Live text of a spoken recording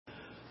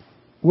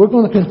we're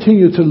going to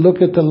continue to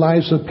look at the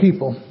lives of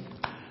people,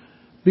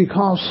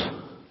 because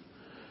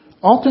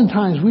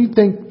oftentimes we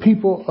think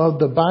people of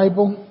the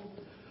Bible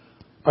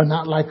are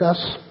not like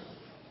us.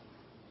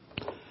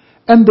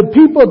 And the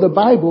people of the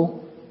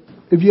Bible,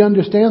 if you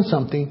understand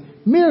something,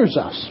 mirrors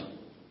us.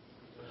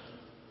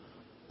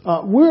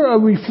 We're a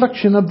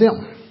reflection of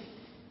them.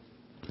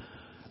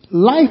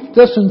 Life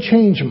doesn't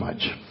change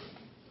much.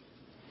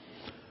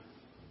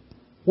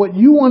 What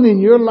you want in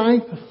your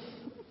life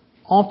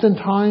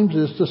oftentimes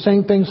is the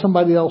same thing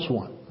somebody else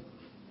wants.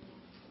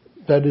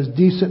 That is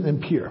decent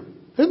and pure.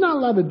 There's not a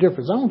lot of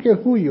difference. I don't care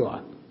who you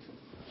are.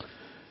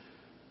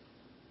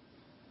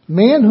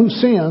 Man who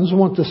sins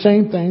wants the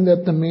same thing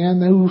that the man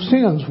who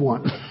sins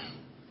wants.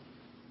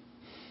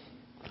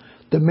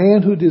 The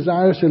man who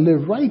desires to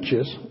live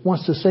righteous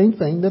wants the same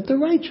thing that the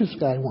righteous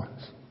guy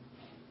wants.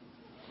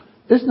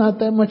 It's not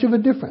that much of a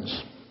difference.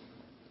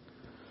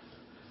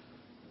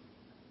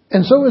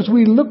 And so as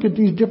we look at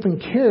these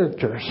different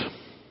characters,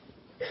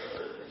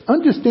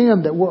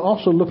 understand that we're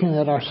also looking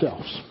at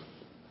ourselves.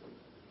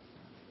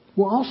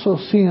 We're also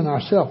seeing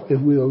ourselves,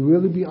 if we'll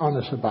really be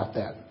honest about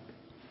that.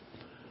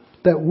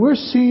 That we're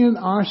seeing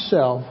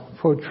ourselves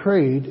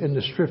portrayed in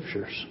the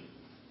Scriptures.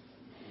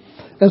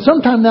 And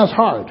sometimes that's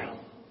hard.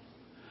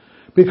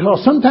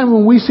 Because sometimes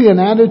when we see an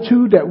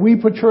attitude that we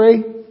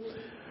portray,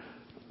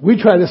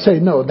 we try to say,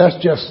 no, that's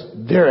just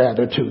their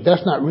attitude.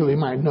 That's not really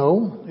mine.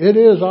 No, it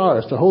is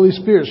ours. The Holy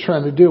Spirit's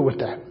trying to deal with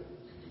that.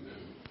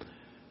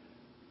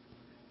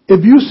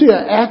 If you see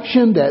an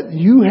action that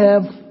you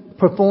have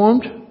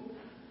performed,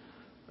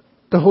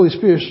 the Holy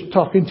Spirit's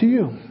talking to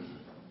you.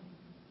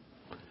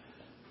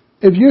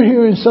 If you're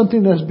hearing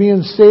something that's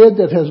being said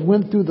that has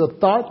went through the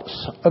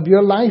thoughts of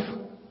your life,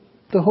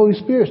 the Holy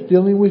Spirit's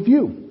dealing with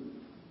you.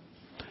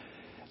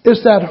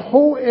 It's that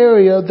whole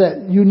area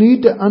that you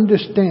need to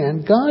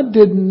understand. God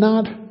did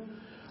not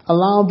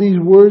allow these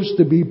words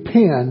to be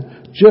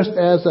penned just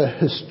as a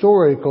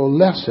historical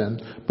lesson,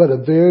 but a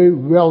very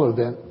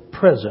relevant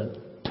present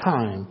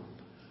time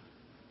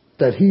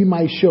that He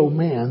might show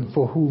man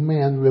for who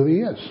man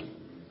really is.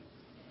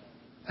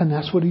 And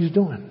that's what He's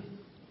doing.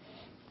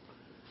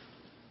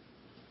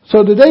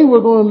 So today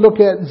we're going to look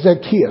at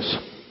Zacchaeus.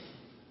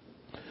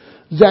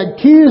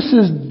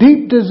 Zacchaeus'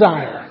 deep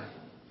desire.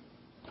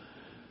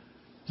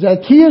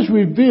 Zacchaeus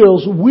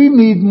reveals we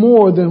need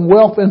more than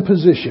wealth and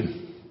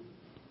position.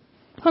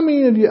 How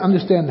many of you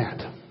understand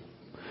that?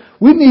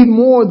 We need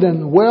more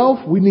than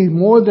wealth. We need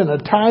more than a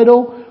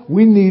title.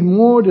 We need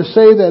more to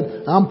say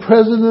that I'm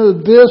president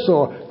of this,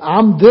 or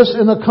I'm this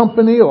in a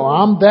company, or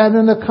I'm that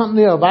in a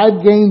company, or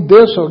I've gained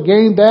this or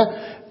gained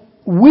that.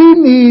 We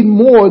need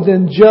more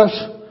than just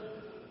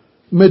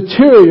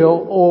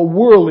material or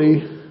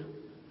worldly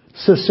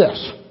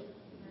success.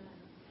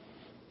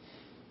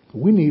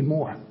 We need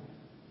more.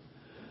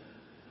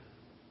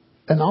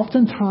 And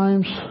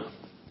oftentimes,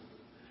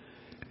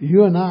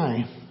 you and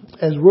I,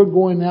 as we're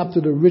going after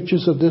the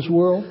riches of this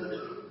world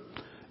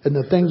and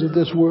the things of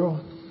this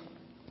world,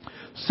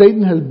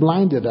 Satan has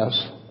blinded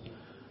us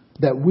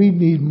that we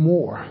need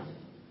more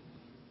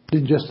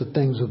than just the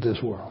things of this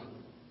world.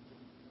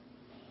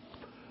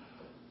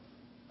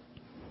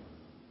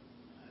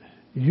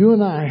 You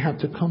and I have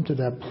to come to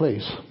that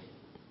place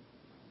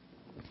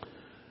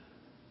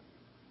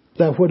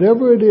that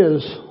whatever it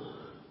is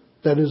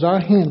that is our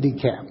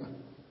handicap,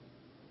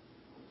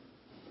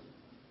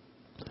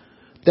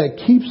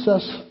 that keeps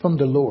us from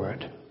the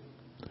Lord,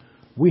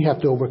 we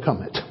have to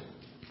overcome it.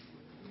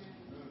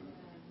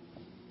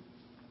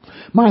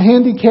 My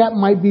handicap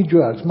might be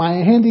drugs. My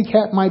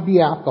handicap might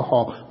be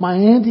alcohol. My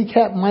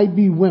handicap might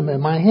be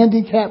women. My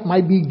handicap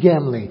might be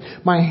gambling.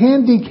 My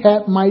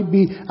handicap might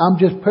be I'm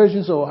just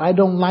precious, or I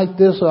don't like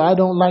this, or I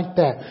don't like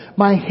that.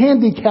 My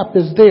handicap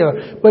is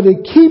there, but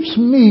it keeps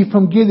me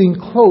from getting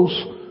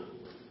close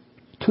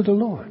to the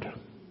Lord.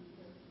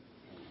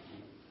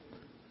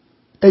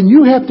 And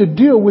you have to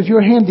deal with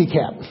your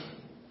handicap.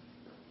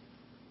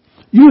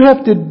 You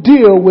have to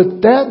deal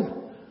with that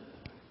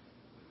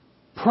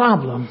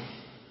problem,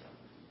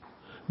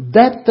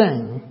 that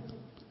thing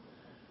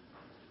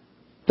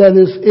that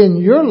is in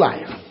your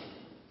life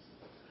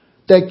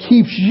that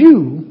keeps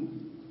you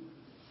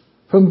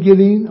from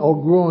getting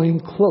or growing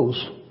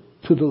close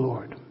to the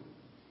Lord.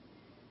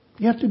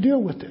 You have to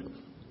deal with it.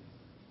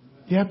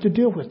 You have to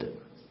deal with it.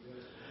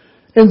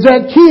 And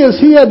Zacchaeus,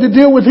 he had to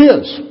deal with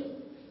his.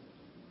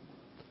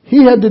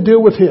 He had to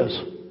deal with his.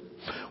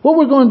 What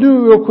we're going to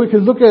do real quick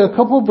is look at a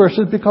couple of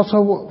verses, because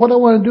what I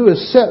want to do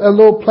is set a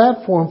little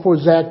platform for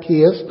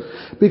Zacchaeus,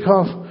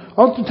 because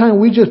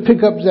oftentimes we just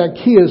pick up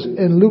Zacchaeus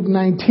in Luke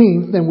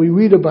 19 and we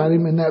read about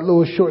him in that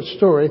little short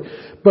story.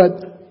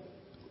 But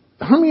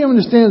how many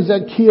understand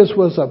Zacchaeus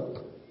was a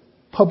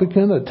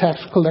publican, a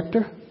tax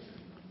collector?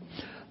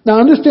 Now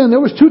understand there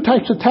was two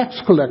types of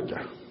tax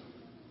collector.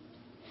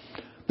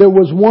 There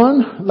was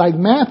one, like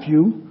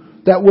Matthew,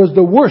 that was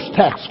the worst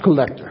tax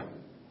collector.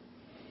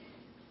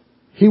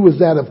 He was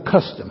that of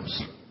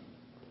customs.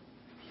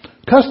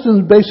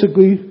 Customs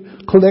basically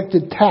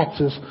collected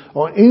taxes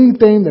on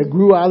anything that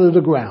grew out of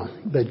the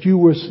ground that you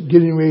were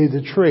getting ready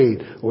to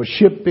trade or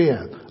ship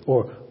in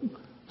or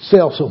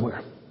sell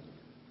somewhere.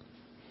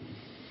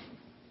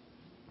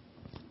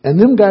 And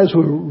them guys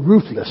were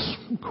ruthless,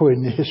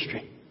 according to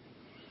history.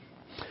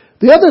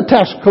 The other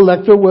tax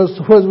collector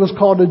was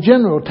called a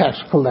general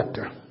tax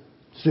collector.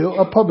 Still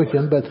a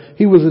publican, but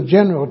he was a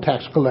general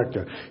tax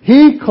collector.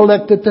 He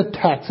collected the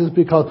taxes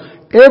because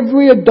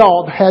every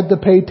adult had to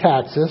pay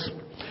taxes.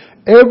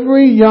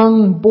 Every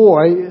young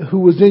boy who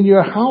was in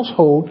your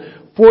household,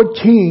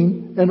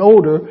 14 and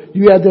older,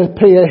 you had to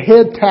pay a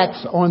head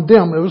tax on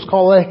them. It was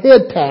called a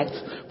head tax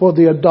for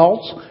the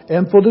adults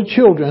and for the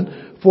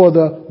children. For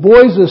the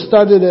boys, it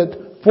started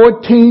at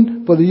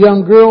 14. For the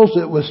young girls,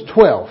 it was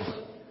 12.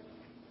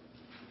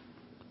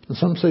 And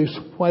some say,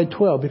 why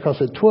 12?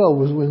 Because at 12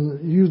 was when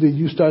usually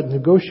you start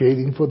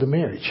negotiating for the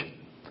marriage.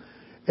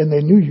 And they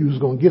knew you was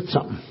going to get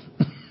something.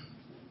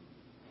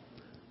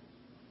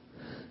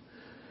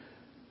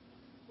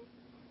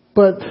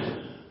 But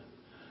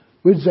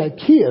with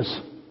Zacchaeus,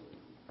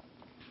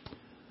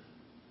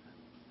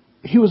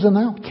 he was an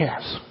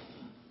outcast.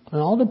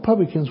 And all the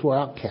publicans were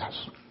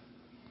outcasts.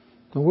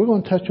 And we're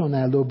going to touch on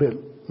that a little bit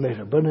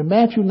later. But in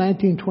Matthew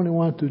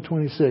 19:21 through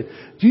 26,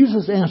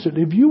 Jesus answered,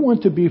 if you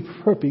want to be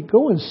perfect,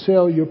 go and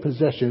sell your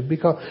possessions.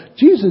 Because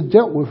Jesus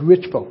dealt with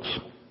rich folks.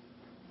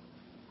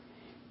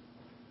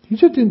 He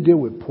just didn't deal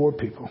with poor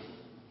people.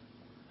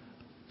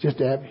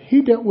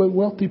 He dealt with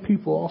wealthy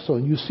people also.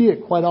 And you see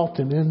it quite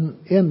often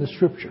in the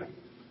scripture.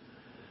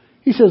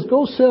 He says,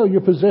 go sell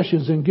your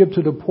possessions and give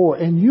to the poor,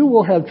 and you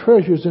will have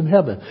treasures in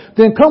heaven.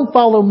 Then come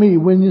follow me.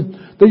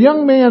 When the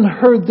young man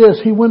heard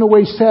this, he went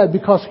away sad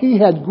because he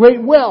had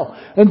great wealth.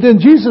 And then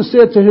Jesus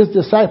said to his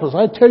disciples,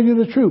 I tell you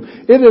the truth,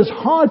 it is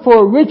hard for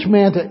a rich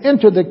man to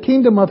enter the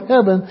kingdom of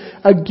heaven.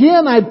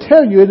 Again, I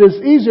tell you, it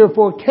is easier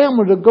for a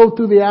camel to go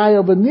through the eye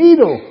of a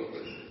needle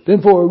than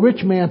for a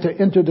rich man to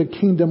enter the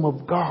kingdom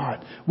of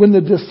God. When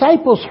the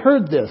disciples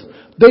heard this,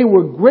 they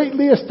were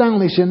greatly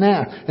astonished and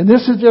asked, and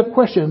this is their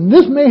question,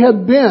 this may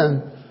have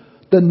been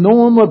the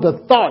norm of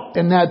the thought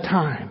in that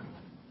time.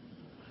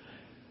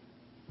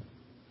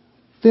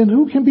 Then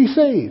who can be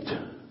saved?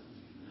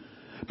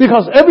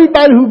 Because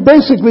everybody who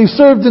basically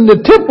served in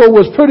the temple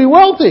was pretty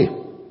wealthy.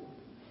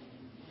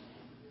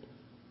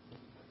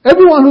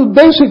 Everyone who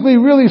basically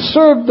really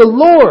served the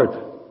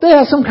Lord, they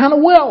had some kind of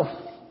wealth.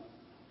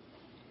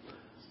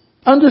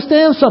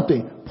 Understand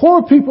something.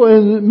 Poor people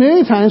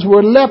many times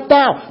were left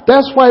out.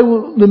 That's why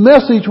the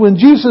message, when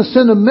Jesus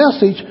sent a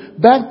message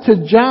back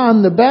to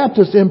John the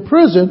Baptist in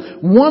prison,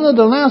 one of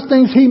the last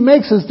things he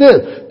makes is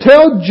this.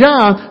 Tell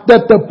John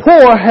that the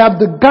poor have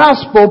the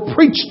gospel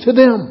preached to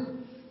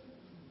them.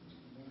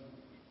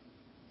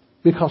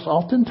 Because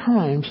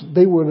oftentimes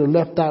they were the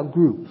left out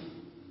group.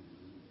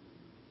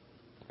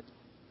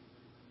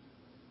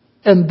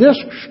 And they're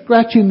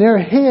scratching their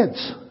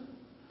heads.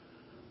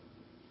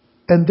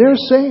 And they're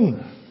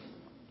saying,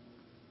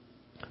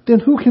 then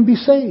who can be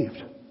saved?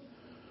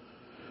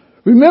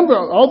 Remember,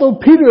 although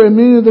Peter and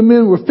many of the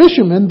men were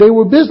fishermen, they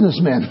were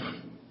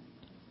businessmen.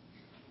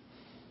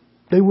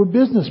 They were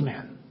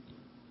businessmen.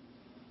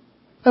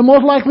 And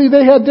most likely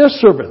they had their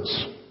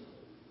servants.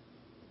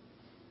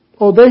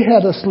 Or they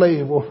had a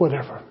slave or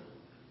whatever.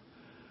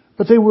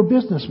 But they were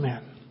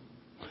businessmen.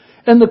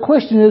 And the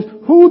question is,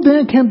 who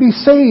then can be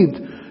saved?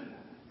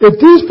 If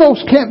these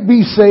folks can't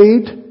be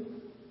saved,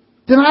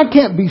 then I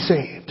can't be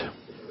saved.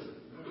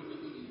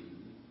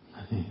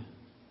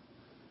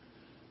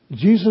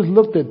 Jesus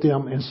looked at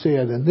them and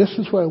said, and this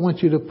is what I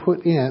want you to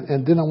put in,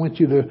 and then I want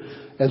you to,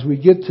 as we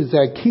get to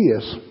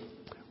Zacchaeus,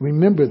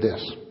 remember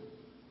this.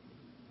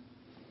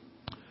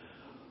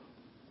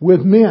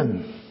 With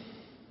men,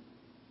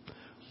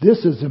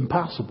 this is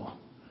impossible.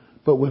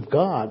 But with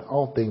God,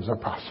 all things are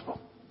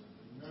possible.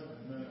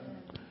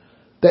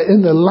 That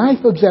in the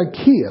life of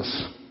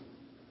Zacchaeus,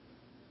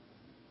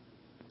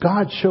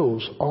 God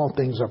shows all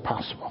things are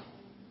possible.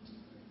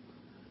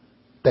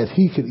 That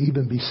he could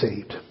even be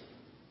saved.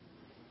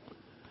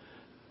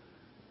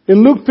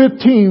 In Luke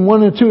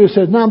 15:1 and 2, it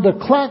says, now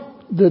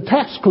the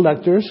tax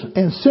collectors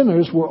and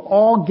sinners were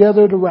all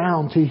gathered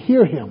around to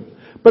hear him.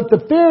 But the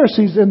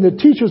Pharisees and the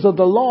teachers of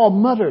the law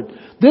muttered,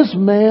 this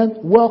man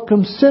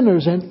welcomes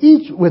sinners and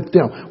eats with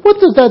them. What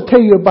does that tell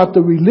you about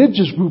the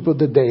religious group of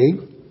the day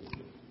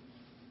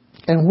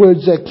and where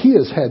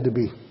Zacchaeus had to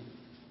be?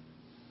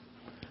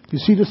 You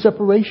see the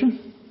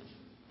separation?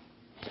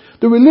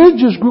 The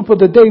religious group of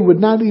the day would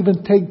not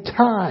even take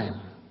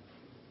time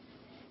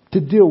to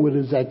deal with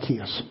a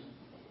Zacchaeus.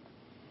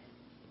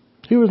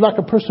 He was like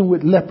a person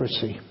with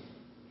leprosy.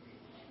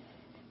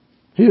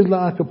 He was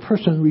like a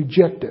person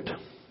rejected.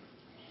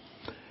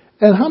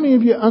 And how many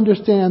of you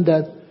understand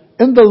that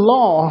in the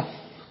law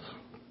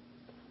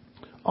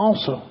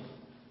also,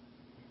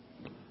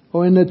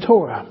 or in the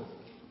Torah,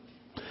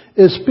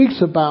 it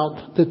speaks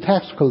about the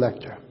tax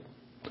collector.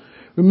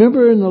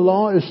 Remember in the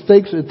law it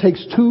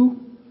takes two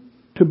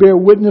to bear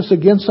witness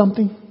against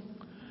something?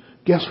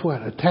 Guess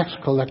what? A tax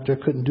collector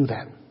couldn't do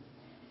that.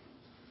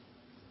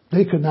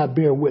 They could not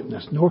bear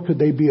witness, nor could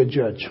they be a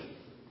judge.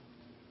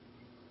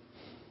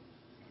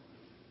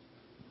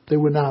 They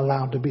were not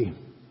allowed to be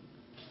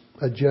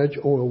a judge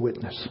or a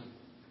witness.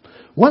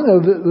 One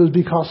of it was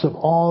because of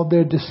all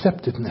their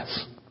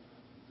deceptiveness,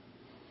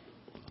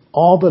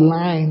 all the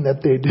lying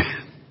that they did,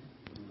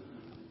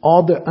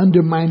 all the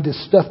undermined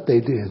stuff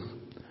they did.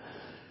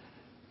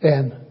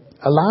 And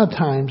a lot of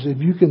times, if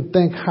you can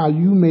think how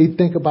you may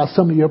think about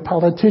some of your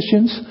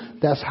politicians,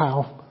 that's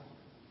how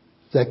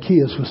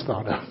Zacchaeus was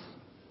thought of.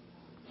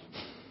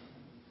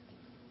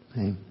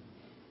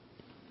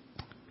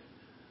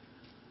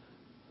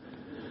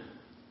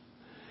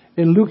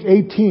 In Luke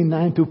 18,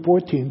 9 through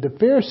 14, the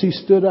Pharisee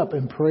stood up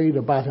and prayed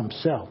about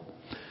himself.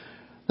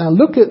 Now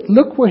look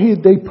where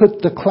they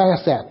put the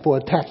class at for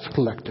a tax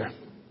collector.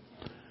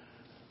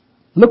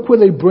 Look where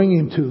they bring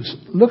him to.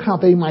 Look how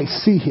they might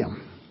see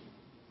him.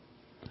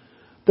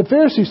 The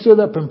Pharisee stood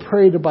up and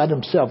prayed about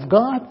himself.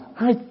 God,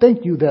 I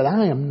thank you that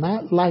I am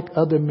not like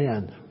other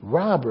men,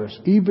 robbers,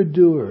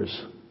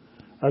 evildoers,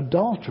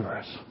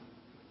 adulterers,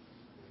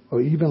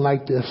 or even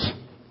like this.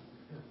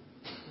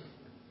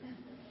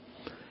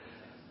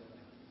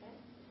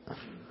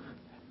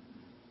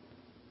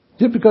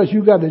 Just because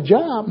you got a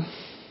job,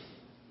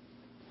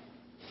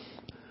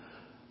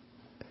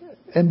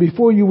 and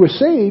before you were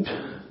saved,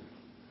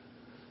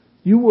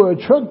 you were a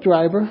truck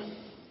driver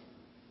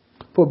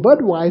for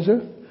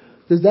Budweiser,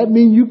 does that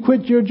mean you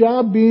quit your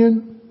job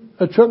being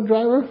a truck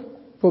driver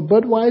for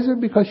Budweiser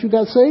because you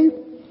got saved?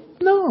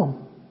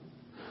 No.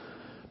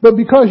 But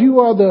because you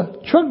are the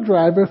truck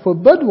driver for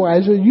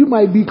Budweiser, you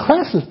might be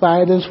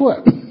classified as what?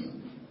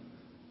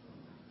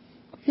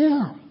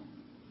 Yeah.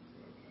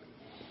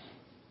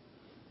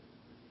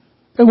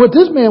 And what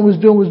this man was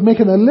doing was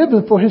making a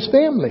living for his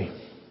family.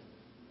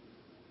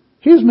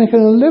 He was making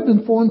a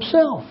living for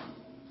himself.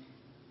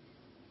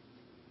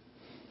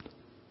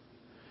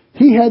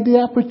 He had the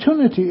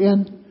opportunity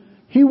and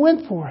he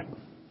went for it.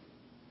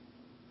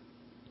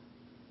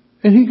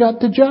 And he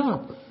got the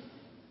job.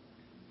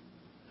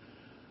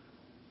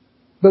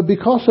 But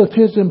because of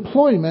his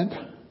employment,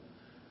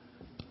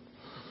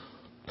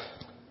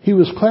 he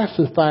was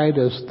classified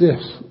as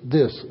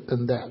this,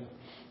 and that.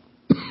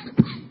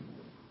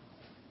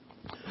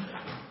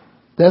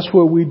 That's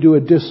where we do a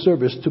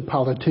disservice to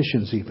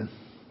politicians even.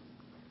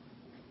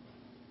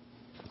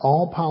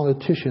 All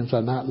politicians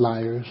are not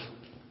liars,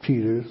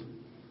 cheaters.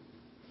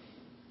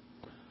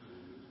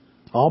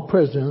 All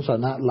presidents are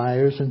not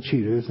liars and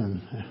cheaters.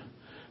 And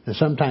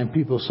sometimes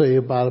people say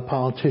about a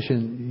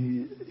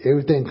politician,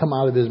 everything come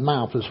out of his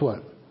mouth is what?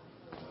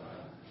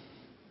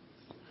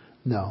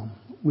 No,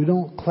 we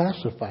don't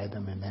classify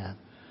them in that.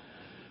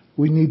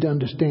 We need to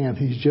understand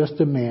he's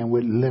just a man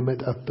with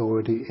limited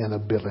authority and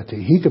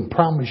ability. He can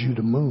promise you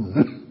the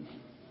moon.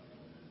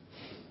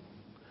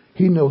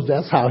 He knows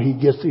that's how he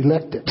gets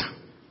elected.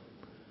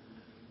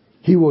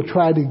 He will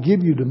try to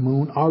give you the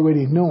moon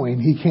already knowing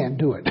he can't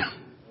do it.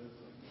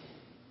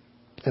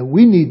 And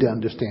we need to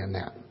understand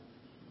that.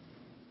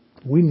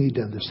 We need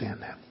to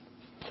understand that.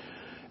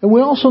 And we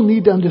also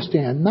need to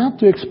understand not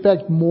to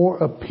expect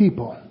more of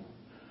people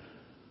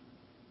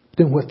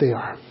than what they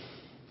are.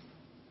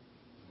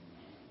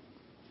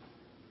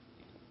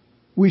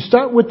 We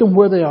start with them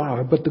where they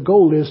are, but the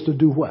goal is to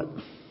do what?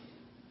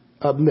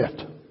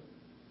 Uplift.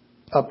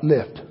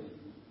 Uplift.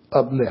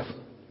 Uplift.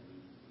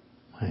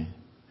 Right.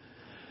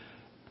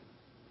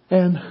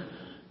 And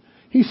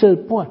he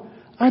said, boy,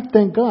 I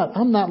thank God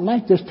I'm not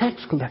like this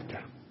tax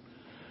collector.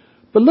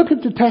 But look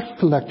at the tax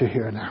collector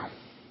here now.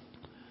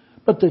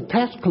 But the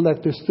tax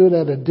collector stood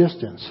at a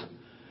distance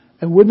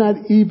and would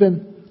not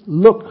even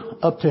look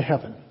up to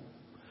heaven,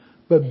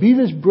 but beat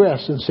his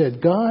breast and said,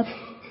 God,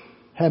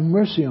 have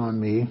mercy on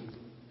me,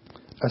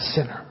 a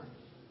sinner.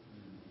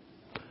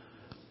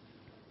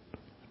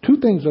 Two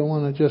things I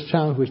want to just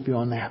challenge with you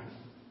on that.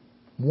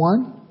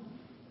 One,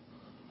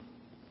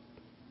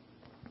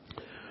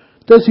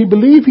 does he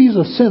believe he's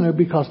a sinner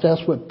because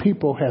that's what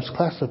people has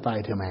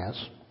classified him as?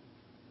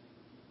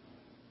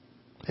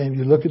 And if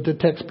you look at the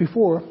text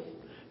before,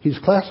 he's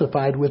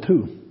classified with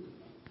who?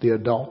 The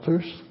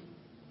adulterers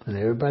and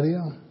everybody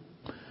else.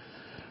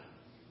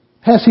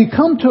 Has he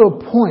come to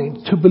a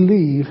point to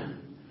believe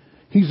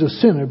he's a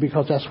sinner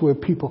because that's where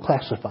people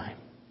classify him?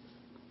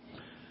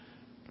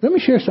 Let me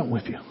share something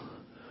with you.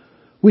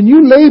 When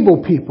you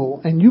label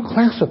people and you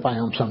classify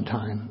them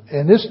sometime,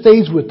 and this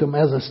stays with them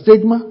as a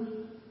stigma,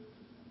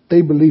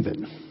 they believe it.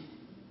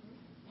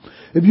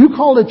 If you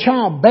call a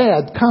child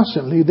bad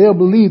constantly, they'll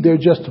believe they're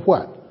just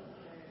what?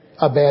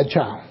 A bad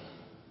child.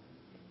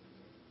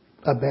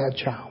 A bad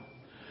child.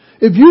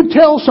 If you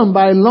tell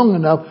somebody long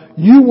enough,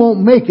 you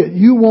won't make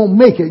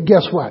it,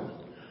 guess what?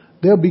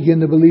 They'll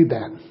begin to believe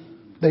that.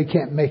 They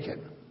can't make it.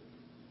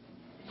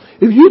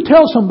 If you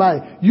tell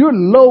somebody, you're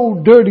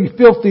low, dirty,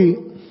 filthy,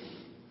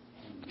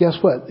 guess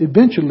what?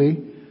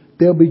 Eventually,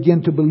 they'll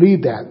begin to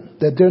believe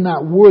that they're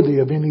not worthy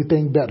of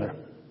anything better.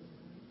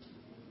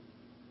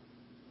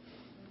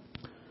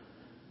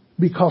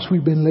 Because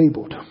we've been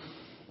labeled.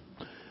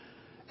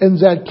 And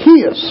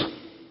Zacchaeus,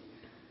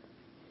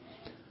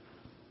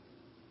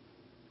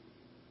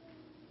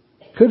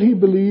 could he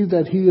believe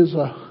that he is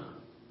a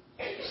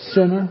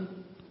sinner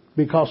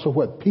because of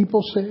what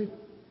people say?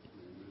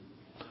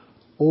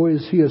 Or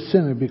is he a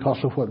sinner because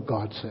of what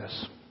God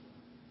says?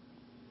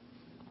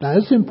 Now,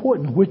 it's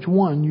important which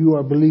one you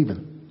are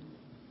believing.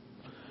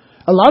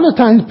 A lot of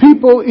times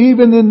people,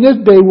 even in this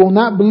day, will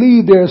not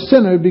believe they're a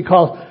sinner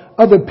because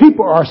other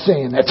people are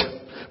saying it.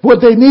 What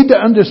they need to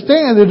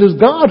understand, it is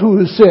God who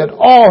has said,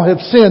 all have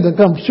sinned and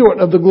come short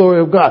of the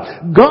glory of God.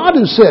 God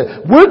has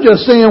said, we're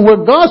just saying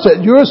what God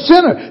said. You're a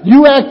sinner.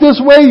 You act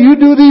this way, you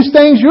do these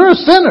things, you're a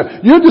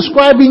sinner. You're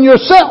describing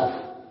yourself.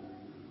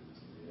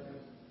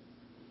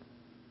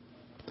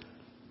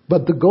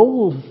 But the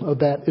goal of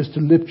that is to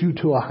lift you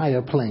to a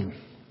higher plane.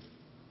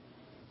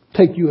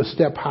 Take you a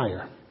step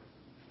higher.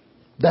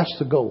 That's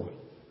the goal.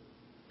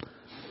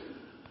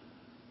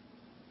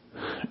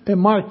 In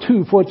Mark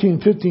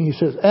 2:14-15, he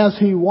says, as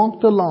he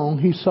walked along,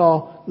 he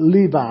saw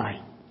Levi,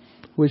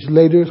 which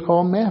later is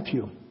called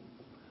Matthew.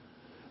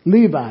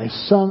 Levi,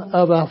 son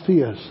of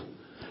Alphaeus,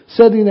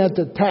 sitting at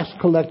the tax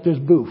collector's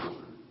booth.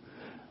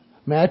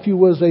 Matthew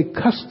was a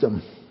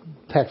custom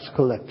tax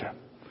collector.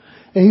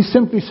 And he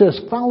simply says,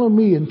 follow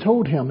me, and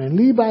told him. And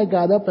Levi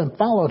got up and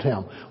followed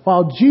him.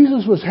 While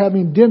Jesus was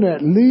having dinner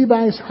at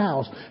Levi's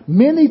house,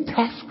 many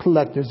tax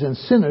collectors and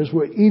sinners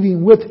were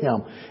eating with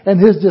him and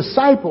his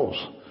disciples,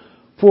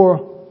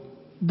 for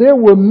there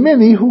were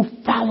many who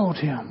followed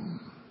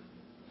him.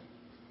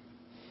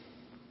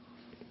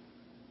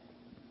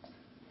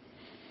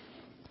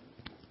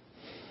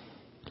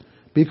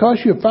 Because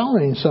you're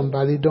following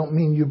somebody don't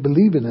mean you're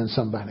believing in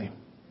somebody.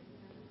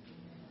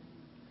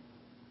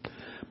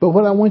 But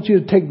what I want you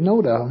to take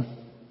note of,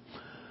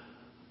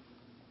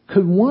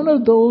 could one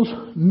of those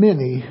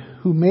many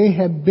who may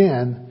have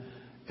been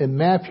in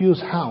Matthew's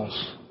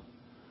house,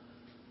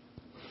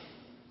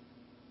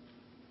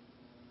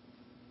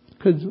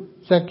 could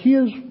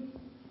Zacchaeus,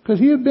 could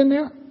he have been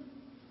there?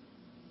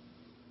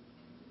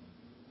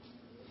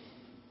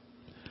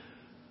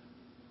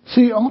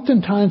 See,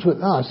 oftentimes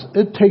with us,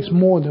 it takes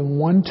more than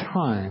one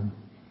time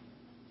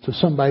to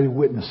somebody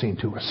witnessing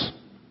to us.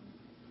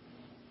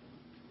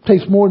 It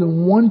takes more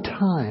than one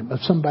time of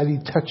somebody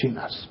touching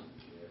us.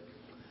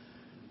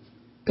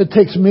 It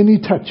takes many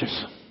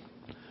touches.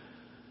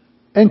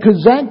 And could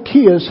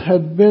Zacchaeus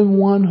have been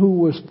one who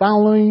was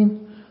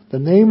following the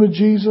name of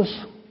Jesus?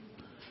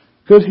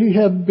 Could he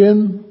have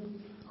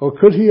been, or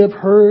could he have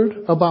heard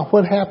about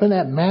what happened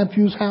at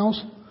Matthew's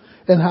house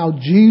and how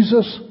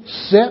Jesus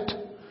sat,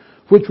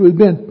 which would have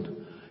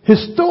been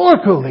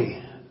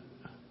historically,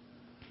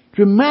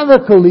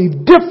 dramatically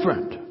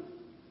different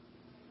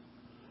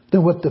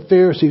than what the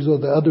Pharisees or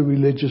the other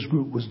religious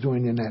group was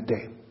doing in that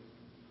day?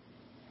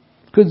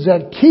 Could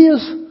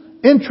Zacchaeus'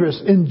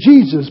 interest in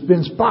Jesus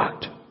been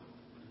sparked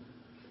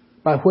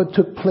by what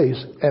took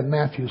place at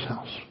Matthew's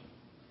house?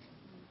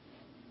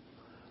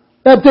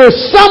 That there's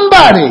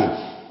somebody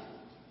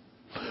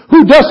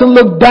who doesn't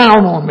look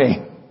down on me.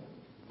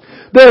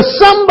 There's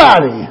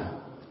somebody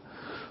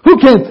who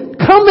can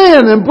come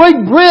in and break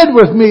bread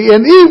with me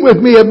and eat with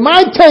me at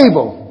my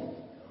table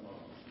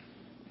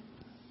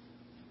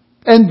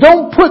and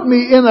don't put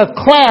me in a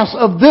class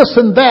of this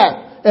and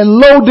that and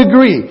low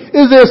degree.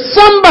 Is there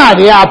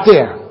somebody out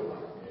there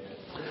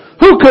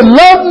who could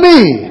love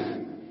me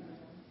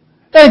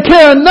and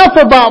care enough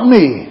about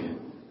me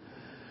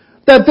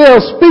that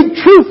they'll speak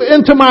truth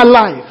into my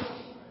life?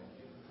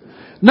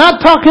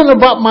 Not talking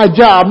about my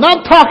job,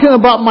 not talking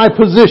about my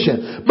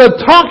position, but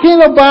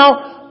talking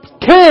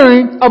about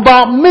caring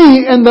about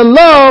me and the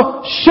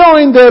love,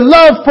 showing their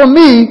love for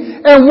me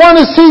and want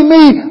to see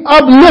me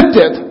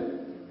uplifted.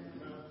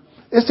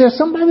 Is there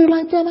somebody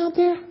like that out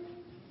there?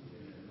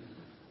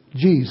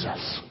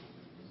 Jesus.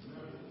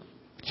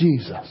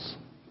 Jesus.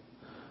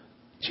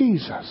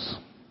 Jesus.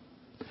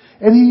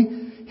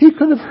 And he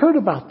could have heard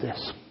about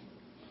this.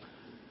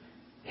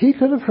 He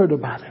could have heard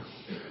about it.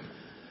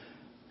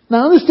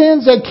 Now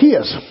understand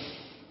Zacchaeus.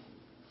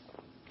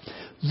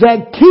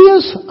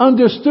 Zacchaeus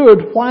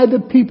understood why the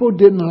people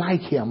didn't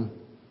like him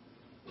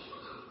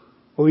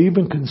or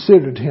even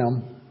considered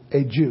him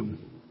a Jew.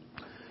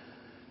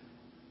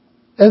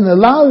 And a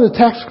lot of the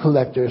tax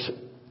collectors,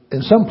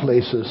 in some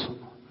places,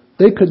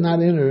 they could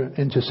not enter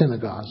into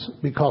synagogues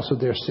because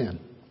of their sin.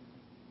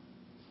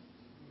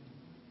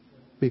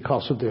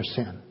 Because of their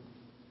sin.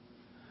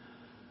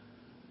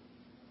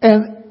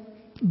 And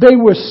they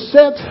were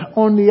set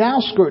on the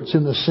outskirts,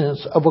 in the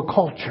sense of a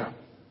culture.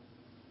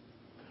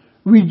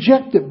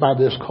 Rejected by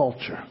this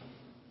culture.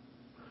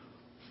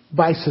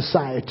 By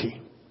society.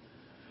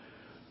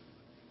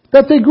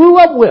 That they grew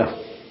up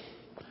with.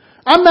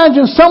 I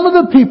imagine some of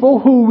the people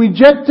who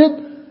rejected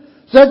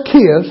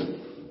Zacchaeus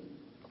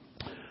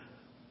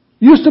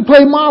used to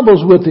play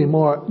marbles with him,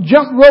 or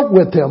jump rope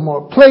with him,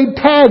 or played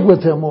tag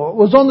with him, or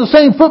was on the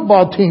same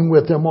football team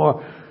with him,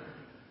 or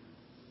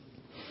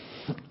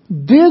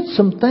did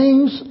some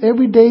things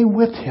every day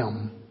with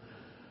him.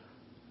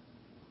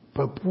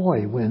 But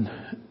boy, when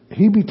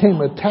he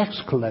became a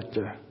tax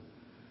collector,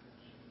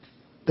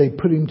 they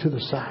put him to the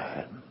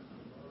side.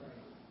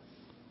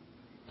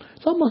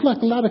 It's almost like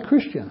a lot of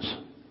Christians.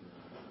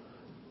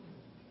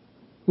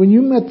 When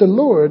you met the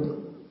Lord,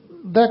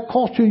 that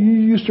culture you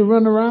used to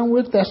run around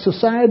with, that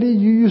society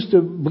you used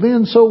to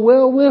blend so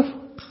well with,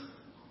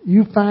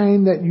 you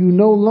find that you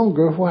no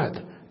longer what?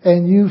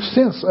 And you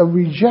sense a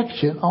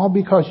rejection all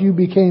because you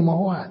became a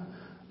what?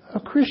 A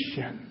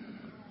Christian.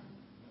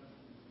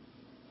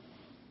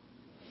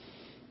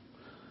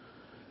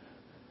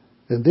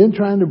 And then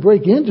trying to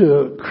break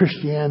into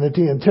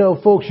Christianity and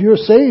tell folks you're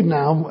saved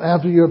now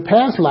after your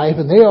past life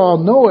and they all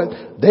know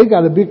it, they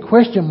got a big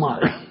question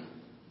mark.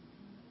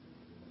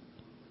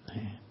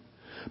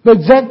 But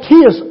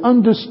Zacchaeus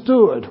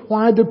understood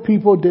why the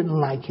people didn't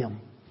like him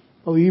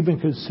or even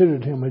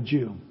considered him a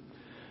Jew.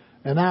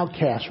 An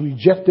outcast,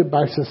 rejected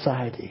by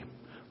society.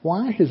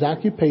 Why? His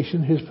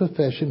occupation, his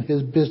profession,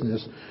 his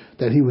business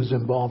that he was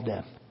involved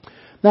in.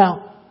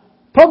 Now,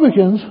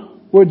 publicans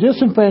were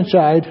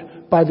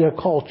disenfranchised by their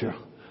culture.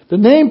 The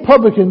name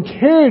publican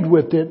carried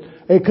with it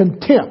a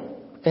contempt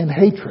and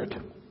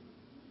hatred.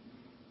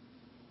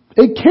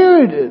 It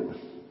carried it.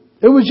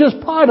 It was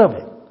just part of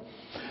it.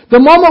 The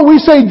moment we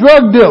say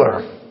drug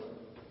dealer,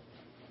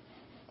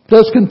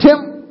 does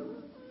contempt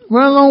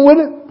run along with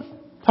it?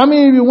 How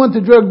many of you want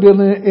the drug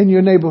dealer in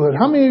your neighborhood?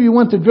 How many of you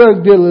want the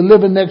drug dealer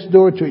living next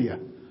door to you?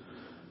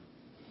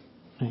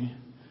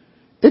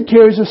 It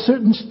carries a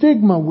certain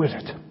stigma with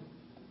it.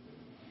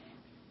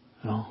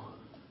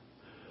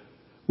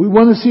 We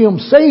want to see them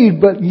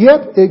saved, but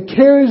yet it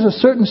carries a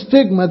certain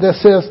stigma that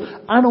says,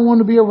 I don't want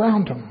to be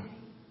around them.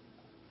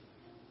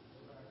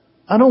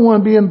 I don't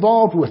want to be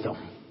involved with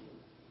them.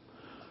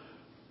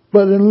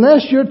 But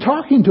unless you're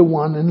talking to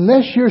one,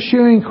 unless you're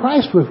sharing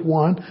Christ with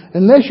one,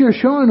 unless you're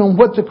showing them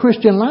what the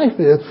Christian life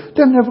is,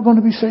 they're never going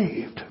to be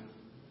saved.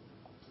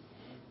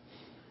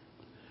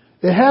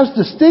 It has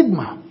the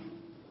stigma.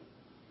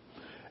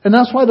 And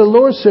that's why the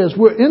Lord says,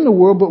 we're in the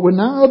world, but we're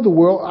not of the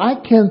world. I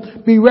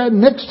can be right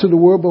next to the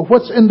world, but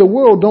what's in the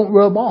world don't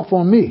rub off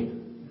on me.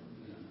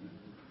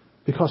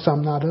 Because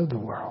I'm not of the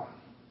world.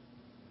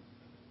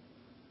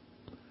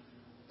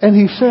 And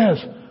he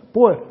says,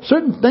 boy,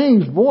 certain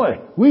things,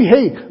 we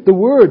hate the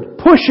word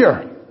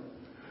pusher.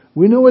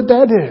 We know what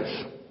that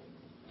is.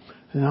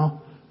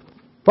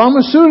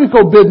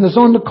 Pharmaceutical business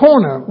on the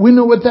corner. We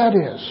know what that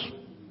is.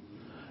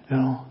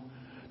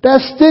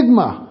 That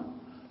stigma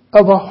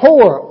of a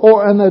whore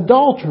or an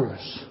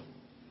adulteress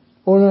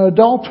or an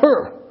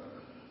adulterer.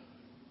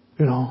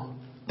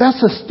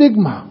 That's a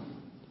stigma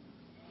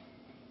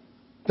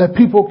that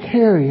people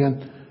carry,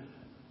 and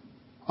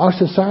our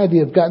society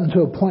has gotten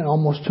to a point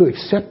almost to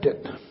accept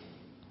it.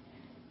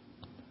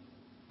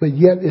 But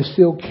yet it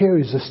still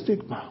carries a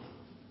stigma.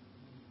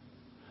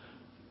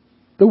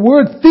 The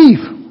word thief.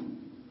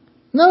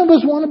 None of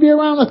us want to be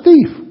around a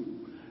thief.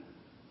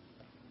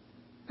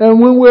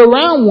 And when we're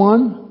around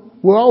one,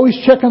 we're always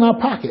checking our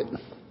pocket.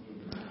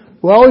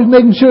 We're always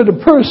making sure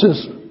the purse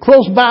is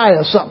close by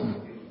or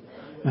something.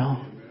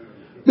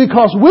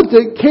 Because with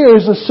it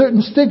carries a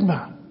certain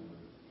stigma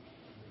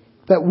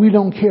that we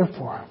don't care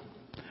for.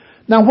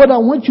 Now what I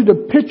want you to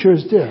picture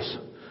is this.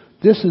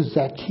 This is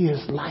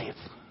Zacchaeus' life.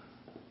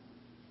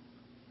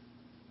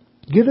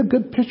 Get a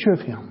good picture of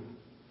him.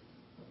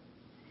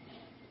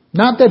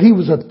 Not that he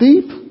was a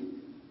thief.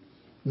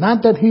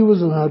 Not that he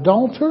was an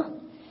adulterer.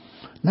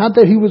 Not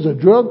that he was a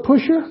drug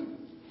pusher.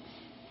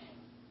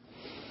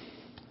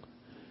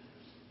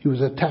 He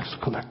was a tax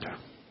collector.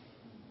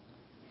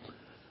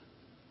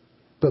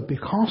 But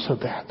because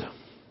of that,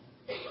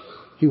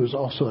 he was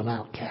also an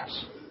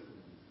outcast.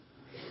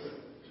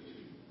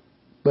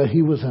 But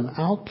he was an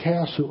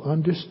outcast who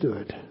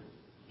understood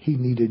he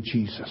needed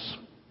Jesus.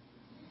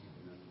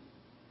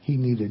 He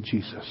needed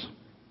Jesus.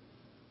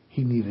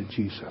 He needed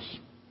Jesus.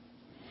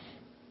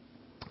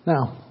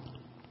 Now,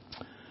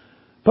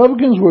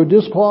 publicans were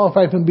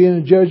disqualified from being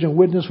a judge and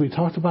witness. We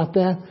talked about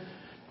that.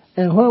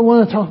 And what I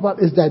want to talk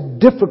about is that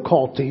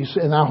difficulties,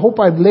 and I hope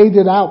I've laid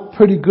it out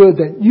pretty good,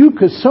 that you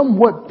could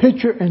somewhat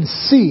picture and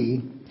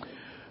see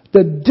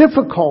the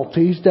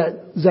difficulties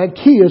that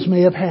Zacchaeus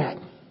may have had.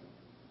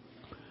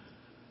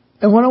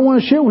 And what I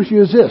want to share with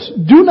you is this.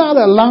 Do not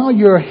allow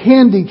your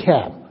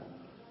handicap,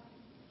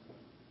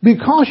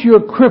 because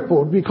you're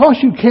crippled, because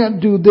you can't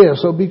do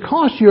this, or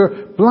because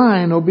you're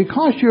blind, or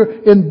because you're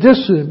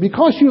indifferent,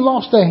 because you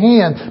lost a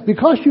hand,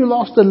 because you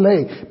lost a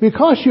leg,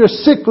 because you're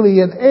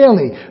sickly and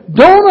ailing.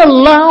 Don't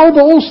allow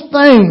those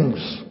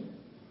things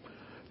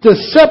to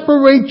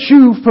separate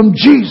you from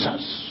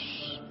Jesus.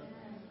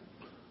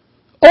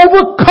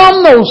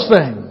 Overcome those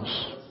things.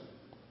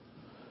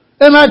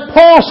 And like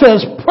Paul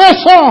says,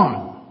 press on.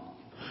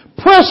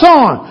 Press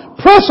on.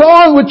 Press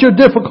on with your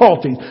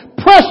difficulties.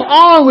 Press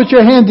on with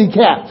your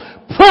handicap.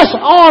 Press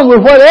on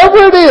with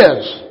whatever it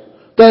is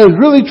that is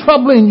really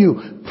troubling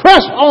you.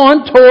 Press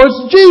on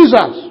towards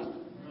Jesus.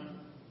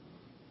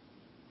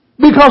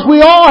 Because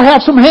we all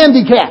have some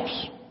handicaps.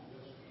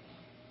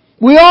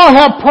 We all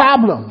have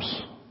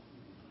problems.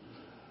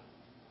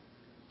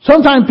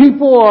 Sometimes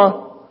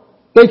people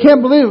they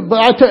can't believe it. But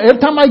I tell you,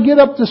 every time I get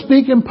up to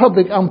speak in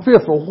public, I'm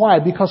fearful. Why?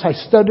 Because I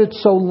studied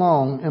so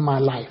long in my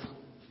life.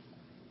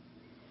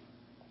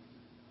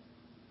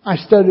 I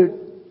stuttered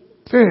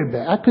very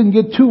bad. I couldn't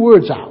get 2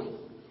 words out.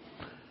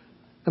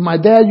 And my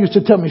dad used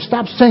to tell me,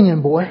 stop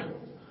singing, boy,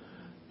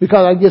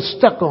 because I get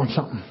stuck on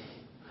something,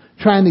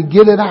 trying to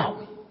get it out.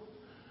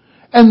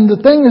 And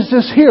the thing is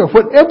this here,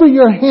 whatever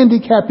your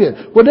handicap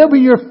is, whatever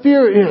your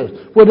fear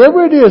is,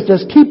 whatever it is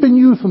that's keeping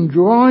you from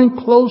drawing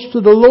close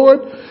to the Lord,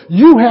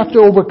 you have to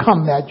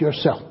overcome that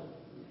yourself.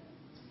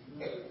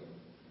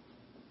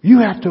 You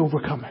have to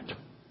overcome it.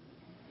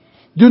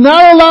 Do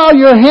not allow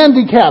your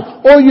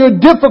handicap or your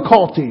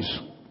difficulties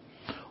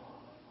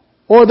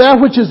or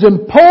that which is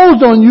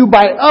imposed on you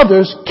by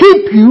others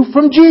keep you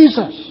from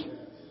Jesus.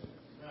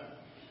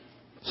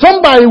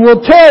 Somebody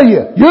will tell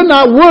you, you're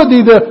not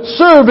worthy to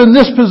serve in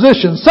this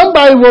position.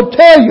 Somebody will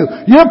tell you,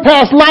 your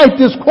past life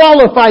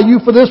disqualifies you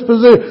for this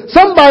position.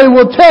 Somebody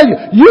will tell you,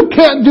 you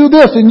can't do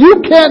this and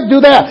you can't do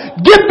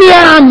that. Get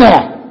beyond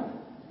that.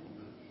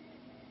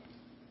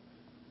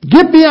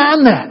 Get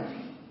beyond that.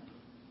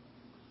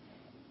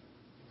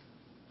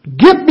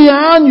 Get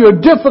beyond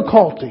your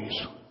difficulties.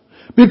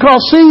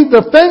 Because see,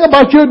 the thing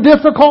about your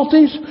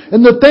difficulties and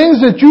the things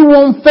that you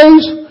won't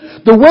face,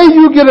 the way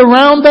you get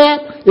around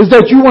that is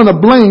that you want to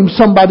blame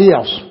somebody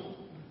else.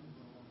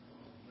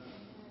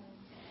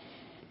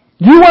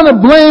 You want to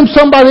blame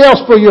somebody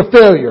else for your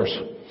failures.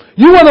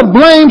 You want to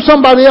blame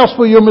somebody else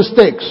for your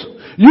mistakes.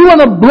 You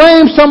want to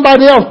blame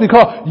somebody else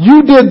because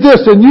you did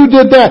this and you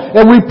did that.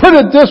 And we put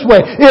it this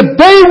way. If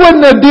they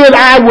wouldn't have did,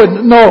 I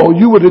wouldn't. No,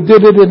 you would have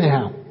did it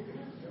anyhow.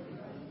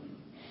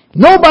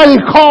 Nobody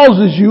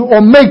causes you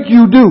or make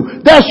you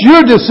do. That's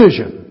your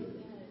decision.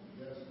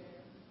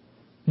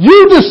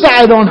 You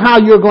decide on how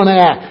you're going to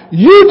act.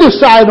 You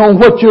decide on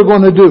what you're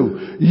going to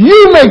do.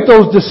 You make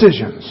those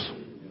decisions.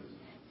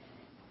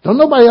 Don't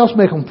nobody else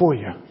make them for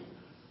you.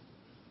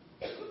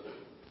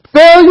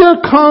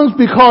 Failure comes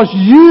because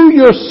you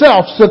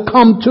yourself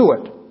succumb to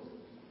it.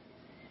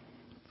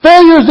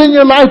 Failure's in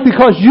your life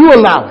because you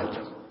allow it.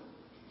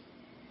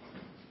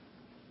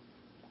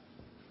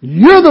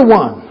 You're the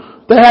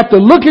one that have to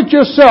look at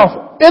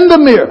yourself in the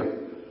mirror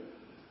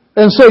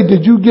and say,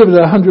 did you give it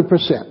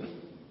 100%?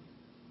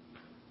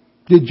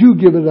 Did you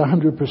give it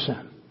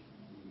 100%?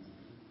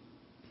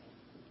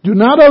 Do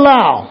not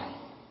allow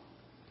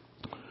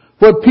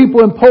what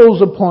people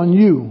impose upon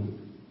you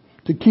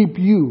to keep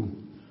you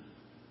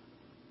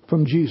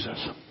from Jesus.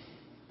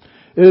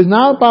 It is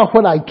not about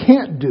what I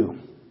can't do.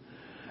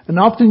 And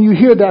often you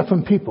hear that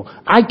from people.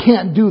 I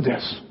can't do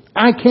this.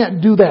 I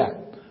can't do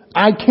that.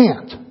 I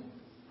can't.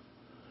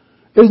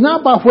 It's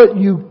not about what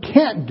you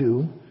can't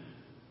do.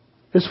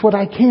 It's what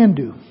I can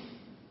do.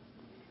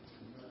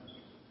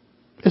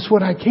 It's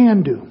what I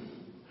can do.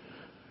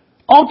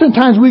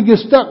 Oftentimes we get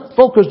stuck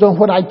focused on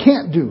what I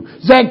can't do.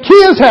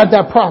 Zacchaeus had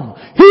that problem.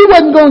 He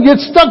wasn't going to get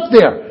stuck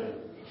there.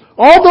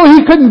 Although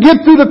he couldn't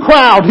get through the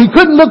crowd, he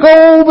couldn't look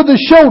over the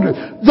shoulder.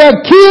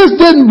 Zacchaeus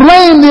didn't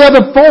blame the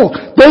other folk.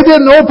 They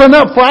didn't open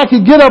up for I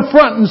could get up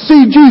front and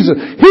see Jesus.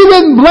 He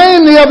didn't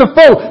blame the other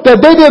folk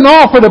that they didn't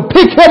offer to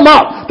pick him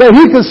up that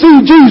he could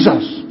see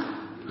Jesus.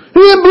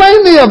 He didn't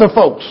blame the other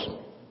folks.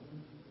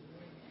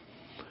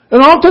 And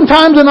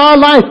oftentimes in our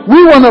life,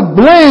 we want to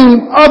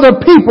blame other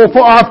people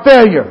for our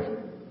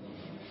failure.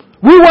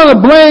 We want to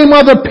blame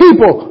other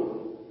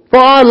people for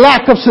our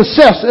lack of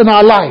success in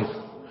our life.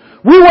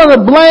 We want to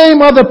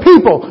blame other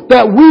people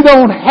that we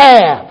don't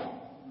have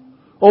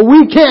or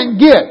we can't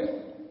get.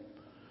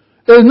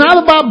 It's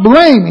not about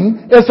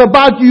blaming. It's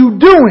about you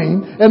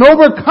doing and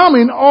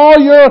overcoming all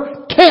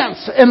your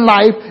can'ts in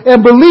life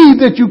and believe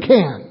that you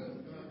can.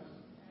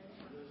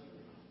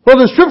 For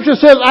the scripture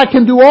says, I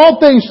can do all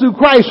things through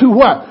Christ who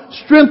what?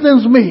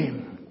 Strengthens me.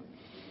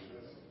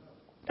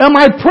 Am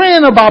I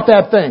praying about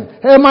that thing?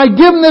 Am I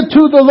giving it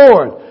to the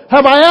Lord?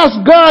 Have I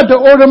asked God to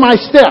order my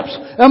steps?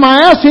 Am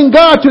I asking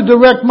God to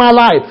direct my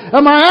life?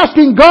 Am I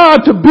asking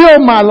God to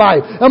build my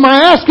life? Am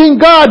I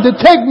asking God to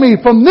take me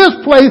from this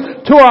place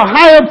to a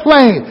higher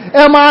plane?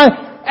 Am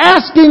I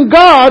asking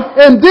God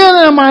and then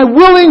am I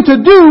willing to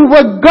do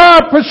what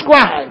God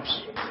prescribes?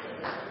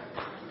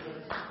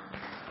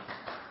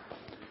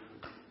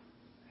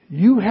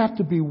 You have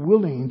to be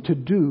willing to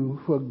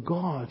do what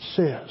God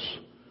says.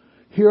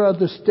 Here are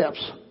the steps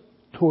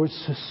towards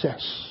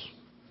success.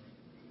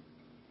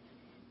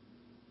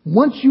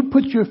 Once you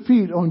put your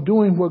feet on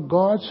doing what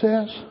God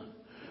says,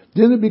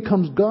 then it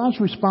becomes God's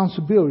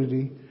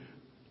responsibility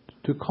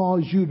to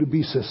cause you to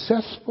be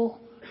successful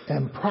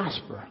and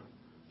prosper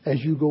as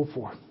you go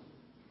forth.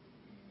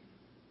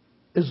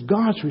 It's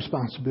God's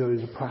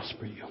responsibility to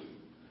prosper you.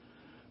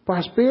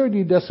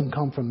 Prosperity doesn't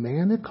come from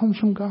man, it comes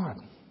from God.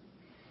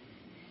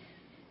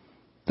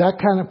 That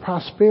kind of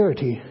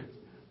prosperity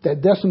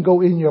that doesn't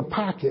go in your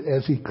pocket,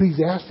 as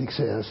Ecclesiastes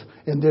says,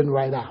 and then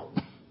right out.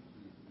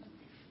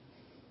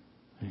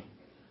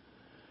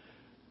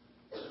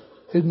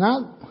 It's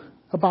not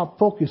about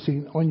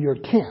focusing on your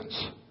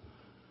can'ts.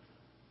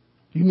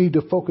 You need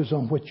to focus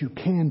on what you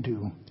can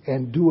do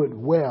and do it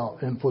well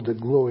and for the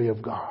glory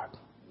of God.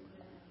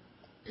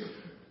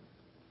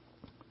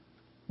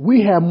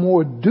 We have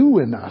more do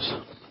in us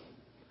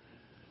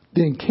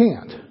than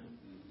can't.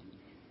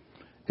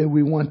 And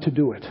we want to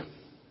do it.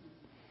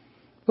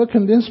 What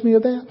convinced me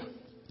of that?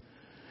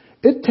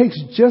 It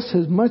takes just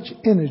as much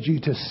energy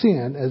to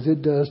sin as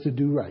it does to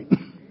do right.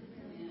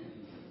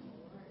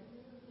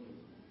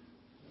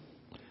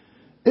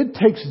 It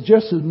takes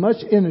just as much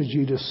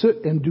energy to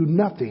sit and do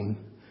nothing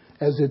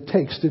as it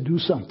takes to do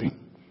something.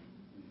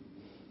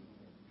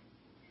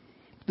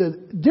 The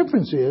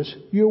difference is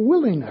your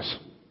willingness.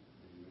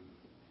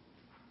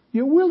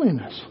 Your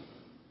willingness.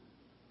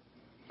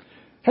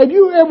 Have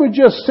you ever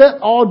just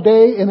sat all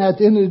day and at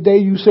the end of the day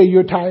you say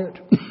you're tired?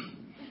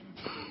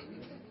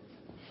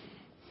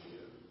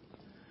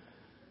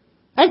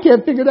 I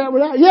can't figure that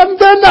one out. You haven't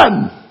done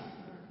nothing.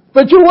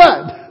 But you're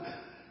what?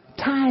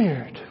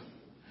 Tired.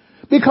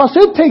 Because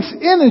it takes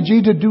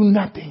energy to do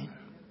nothing.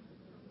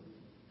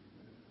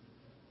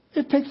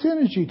 It takes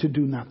energy to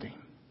do nothing.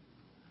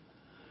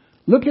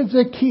 Look at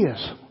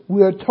Zacchaeus.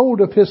 We are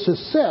told of his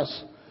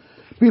success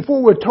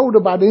before we're told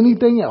about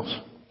anything else.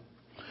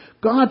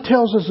 God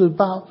tells us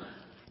about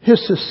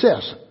his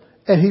success.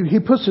 And he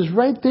puts us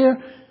right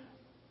there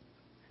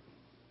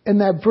in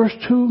that verse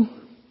 2.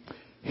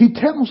 He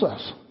tells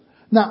us.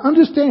 Now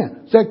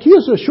understand,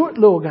 Zacchaeus is a short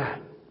little guy.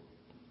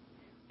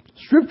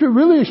 Scripture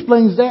really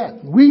explains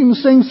that. We even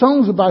sing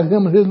songs about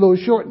him and his little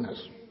shortness.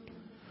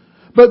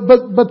 But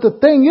the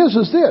thing is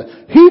this.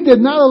 He did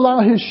not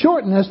allow his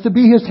shortness to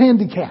be his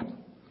handicap.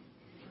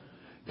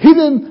 He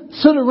didn't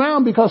sit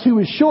around because he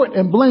was short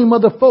and blame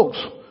other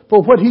folks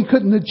for what he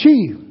couldn't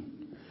achieve.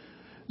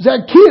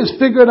 Zacchaeus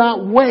figured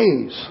out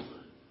ways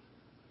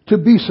to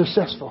be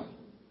successful.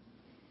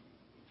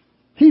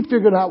 He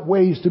figured out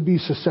ways to be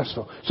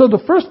successful. So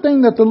the first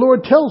thing that the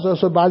Lord tells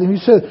us about him, he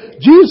said,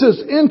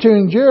 Jesus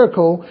entering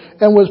Jericho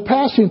and was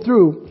passing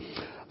through.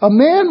 A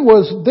man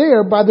was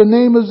there by the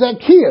name of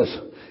Zacchaeus.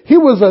 He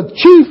was a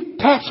chief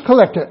tax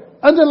collector.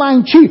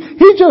 Underlying chief.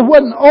 He just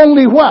wasn't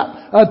only what?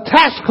 A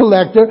tax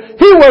collector.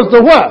 He was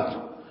the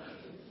what?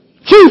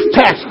 Chief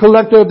tax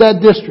collector of that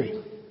district.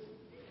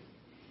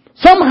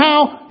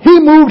 Somehow he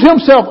moved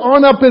himself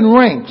on up in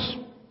ranks.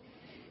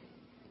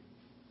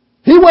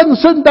 He wasn't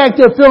sitting back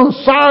there feeling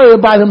sorry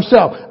about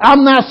himself.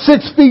 I'm not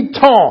 6 feet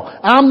tall.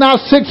 I'm not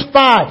 6'5".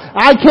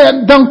 I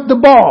can't dunk the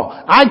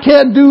ball. I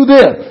can't do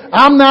this.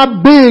 I'm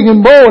not big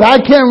and bold. I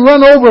can't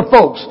run over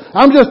folks.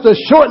 I'm just a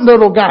short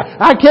little guy.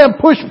 I can't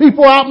push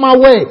people out my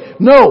way.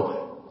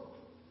 No.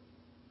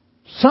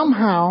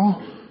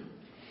 Somehow,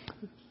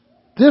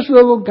 this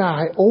little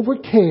guy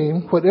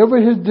overcame whatever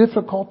his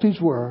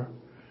difficulties were.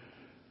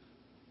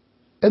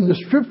 And the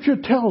scripture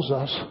tells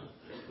us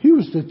he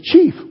was the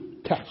chief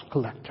tax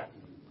collector.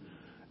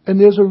 And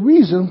there's a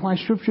reason why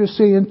scripture is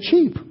saying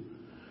chief.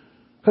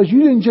 Because you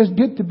didn't just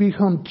get to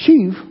become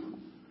chief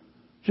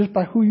just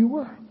by who you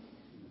were.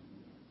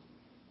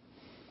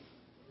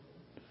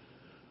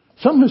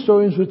 Some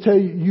historians would tell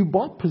you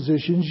bought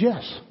positions,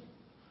 yes.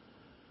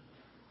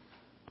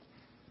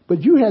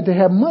 But you had to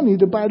have money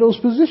to buy those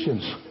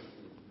positions.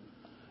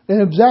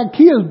 And if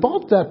Zacchaeus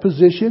bought that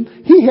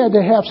position, he had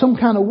to have some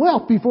kind of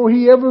wealth before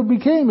he ever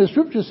became, as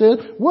scripture says,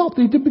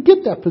 wealthy to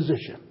get that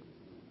position.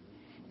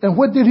 And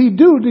what did he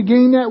do to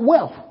gain that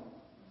wealth?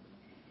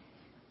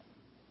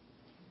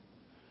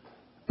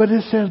 But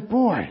it says,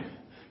 boy,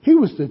 he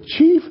was the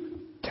chief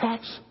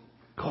tax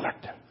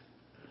collector.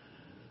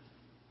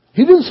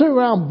 He didn't sit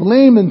around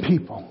blaming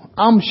people.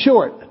 I'm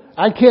short.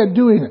 I can't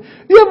do anything.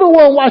 You ever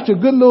want to watch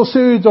a good little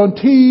series on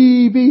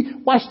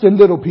TV? Watch the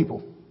little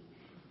people.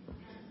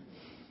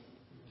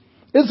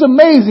 It's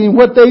amazing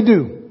what they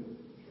do.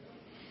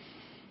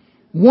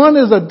 One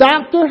is a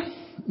doctor,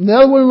 and the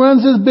other one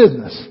runs his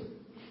business.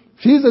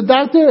 She's a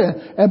doctor,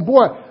 and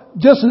boy,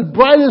 just as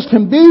bright as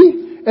can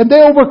be, and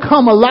they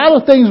overcome a lot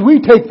of things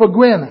we take for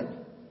granted.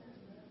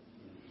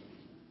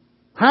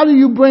 How do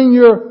you bring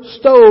your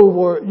stove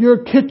or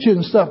your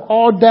kitchen stuff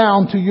all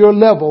down to your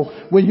level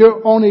when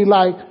you're only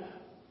like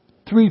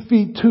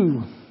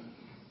 3'2",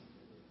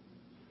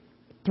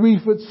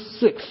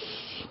 3'6"?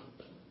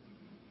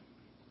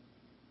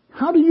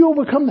 How do you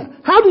overcome that?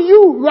 How do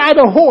you ride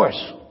a horse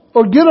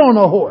or get on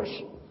a horse?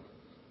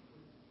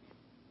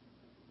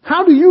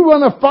 How do you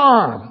run a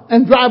farm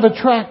and drive a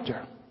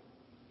tractor?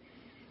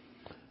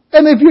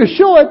 And if you're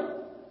short,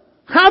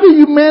 how do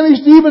you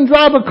manage to even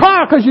drive a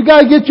car? Because you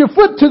got to get your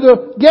foot to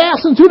the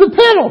gas and to the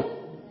pedal.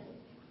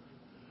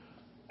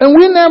 And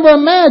we never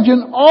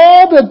imagine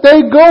all that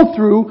they go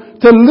through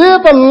to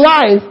live a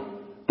life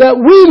that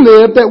we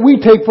live that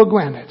we take for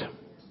granted.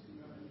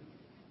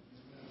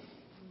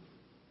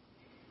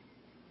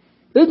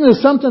 Isn't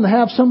it something to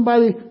have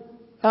somebody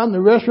out in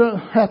the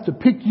restaurant have to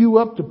pick you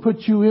up to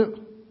put you in?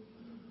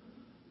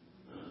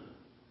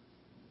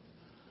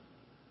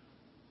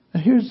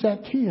 And here's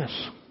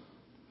Zacchaeus.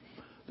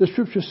 The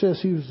scripture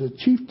says he was the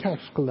chief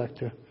tax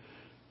collector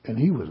and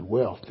he was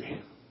wealthy.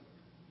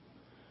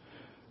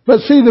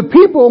 But see, the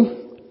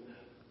people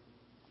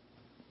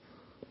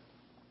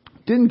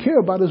didn't care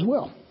about his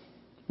wealth.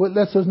 What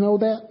lets us know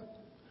that?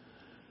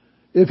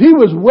 If he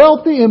was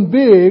wealthy and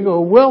big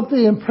or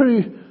wealthy and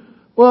pretty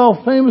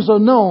well famous or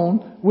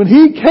known, when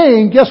he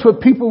came, guess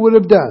what people would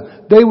have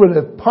done? They would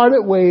have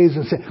parted ways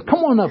and said, come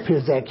on up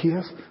here,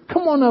 Zacchaeus.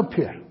 Come on up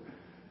here.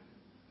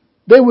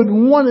 They would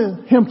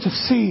want him to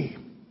see.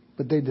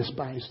 but they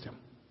despised him.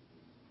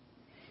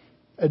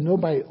 And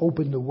nobody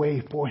opened the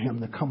way for him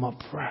to come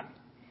up front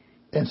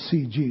and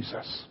see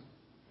Jesus.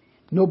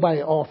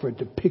 Nobody offered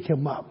to pick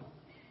him up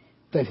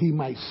that he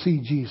might see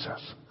Jesus.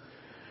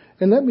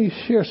 And let me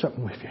share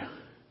something with you.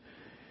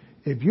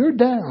 If you're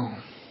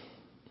down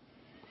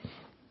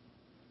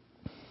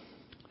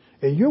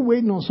and you're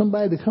waiting on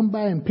somebody to come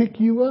by and pick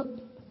you up,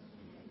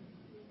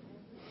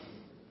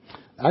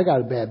 I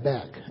got a bad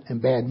back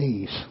and bad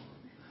knees.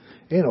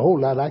 Ain't a whole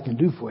lot I can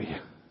do for you.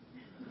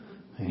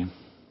 And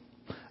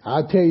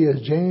I'll tell you,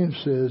 as James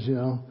says,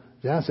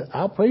 John said,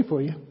 I'll pray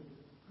for you.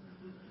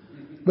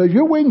 But if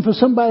you're waiting for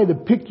somebody to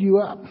pick you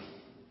up,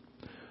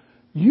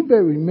 you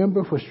better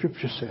remember what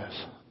Scripture says.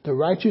 The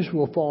righteous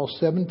will fall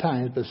 7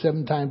 times, but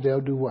 7 times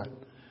they'll do what?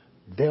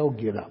 They'll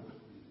get up.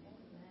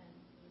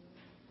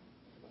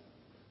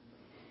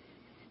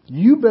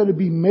 You better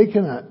be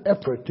making an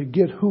effort to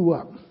get who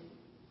up?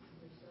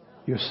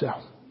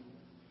 Yourself.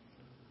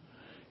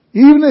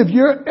 Even if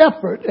your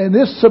effort, and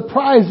it's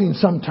surprising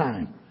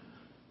sometimes,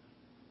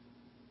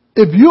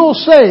 if you'll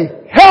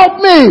say,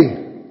 help me,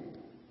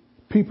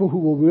 people who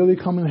will really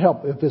come and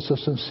help if it's a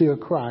sincere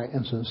cry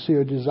and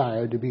sincere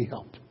desire to be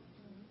helped.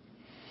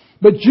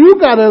 But you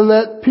got to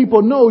let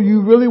people know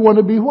you really want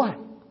to be what?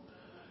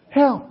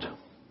 Helped.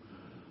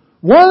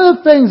 One of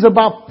the things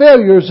about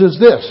failures is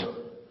this,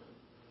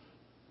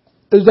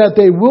 is that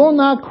they will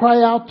not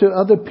cry out to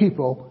other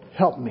people,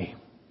 help me.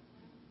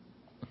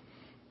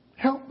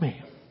 Help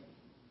me.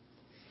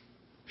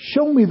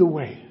 Show me the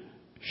way.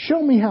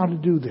 Show me how to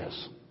do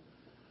this.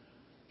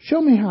 Show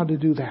me how to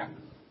do that.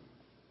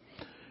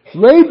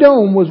 Ray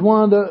Dome was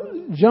one of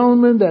the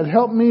gentlemen that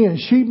helped me in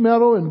sheet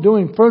metal and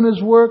doing furnace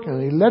work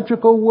and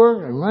electrical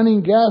work and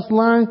running gas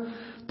line,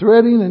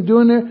 threading and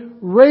doing it.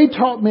 Ray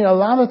taught me a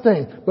lot of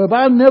things. But if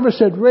I never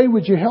said, Ray,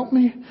 would you help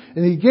me?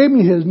 And he gave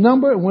me his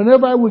number. And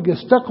whenever I would get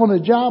stuck on a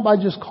job, I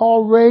just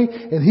called Ray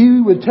and he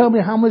would tell me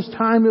how much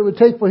time it would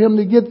take for him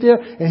to get there.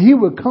 And he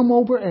would come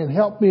over and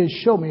help me and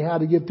show me how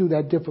to get through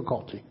that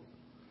difficulty.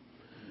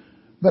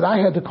 But I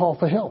had to call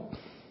for help.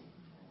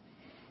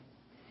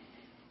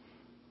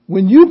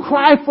 When you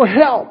cry for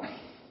help,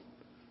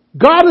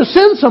 God will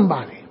send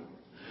somebody.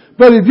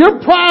 But if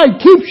your pride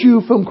keeps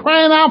you from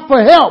crying out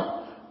for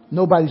help,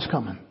 nobody's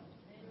coming.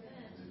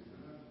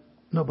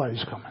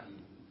 Nobody's coming.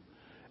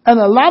 And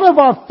a lot of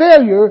our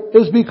failure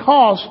is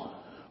because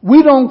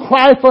we don't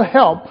cry for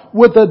help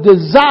with a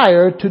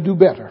desire to do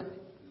better.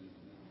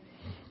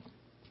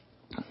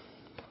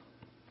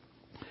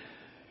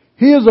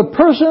 He is a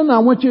person, I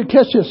want you to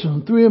catch this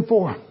in 3 and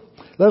 4.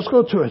 Let's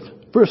go to it.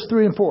 Verse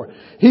 3 and 4.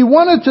 He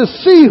wanted to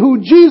see who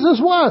Jesus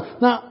was.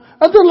 Now,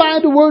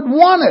 underline the word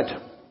wanted.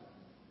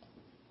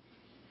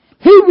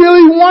 He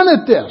really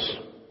wanted this.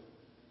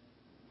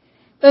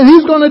 And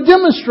he's going to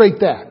demonstrate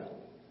that.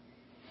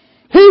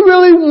 He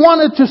really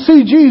wanted to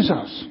see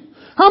Jesus.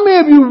 How many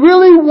of you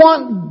really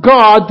want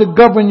God to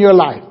govern your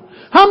life?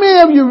 How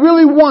many of you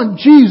really want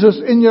Jesus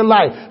in your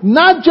life?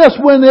 Not just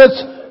when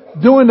it's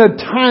during a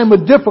time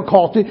of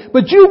difficulty,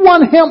 but you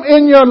want Him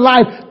in your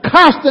life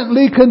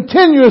constantly,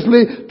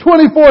 continuously,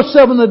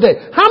 24/7 a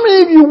day. How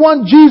many of you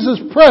want Jesus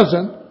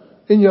present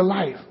in your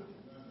life?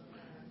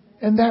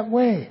 In that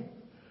way.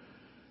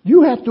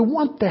 You have to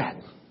want that.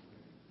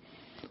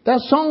 That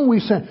song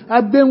we sang,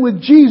 I've been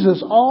with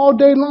Jesus all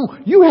day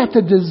long. You have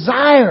to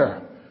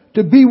desire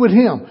to be with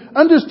Him.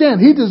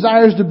 Understand, He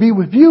desires to be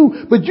with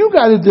you, but you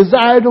got to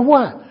desire to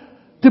what?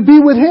 To be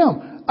with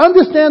Him.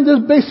 Understand this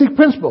basic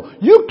principle.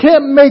 You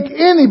can't make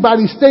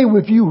anybody stay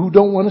with you who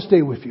don't want to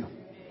stay with you.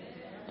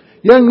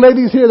 Young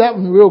ladies, hear that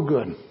one real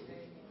good.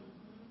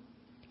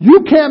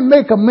 You can't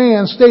make a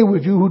man stay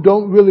with you who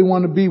don't really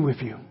want to be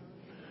with you.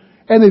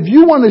 And if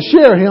you want to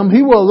share Him,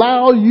 He will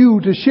allow you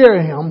to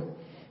share Him.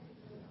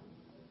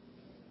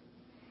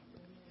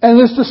 And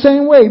it's the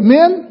same way.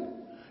 Men,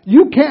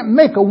 you can't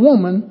make a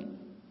woman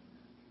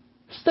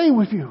stay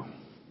with you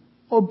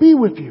or be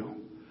with you.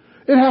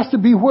 It has to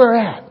be where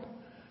at?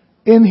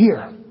 In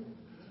here.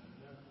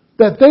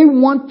 That they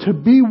want to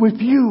be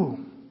with you.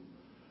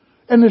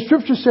 And the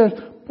Scripture says,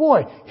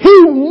 boy,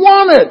 he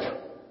wanted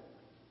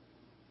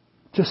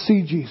to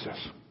see Jesus.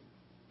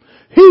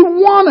 He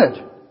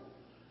wanted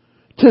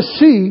to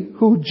see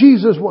who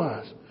Jesus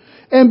was.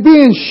 And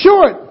being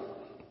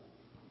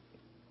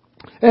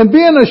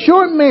a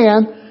short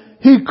man,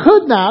 he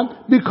could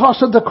not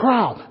because of the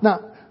crowd. Now,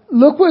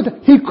 look what,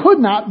 he could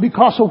not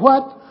because of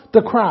what?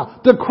 The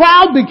crowd. The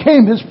crowd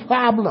became his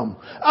problem.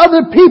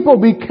 Other people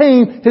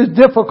became his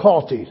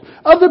difficulties.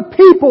 Other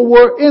people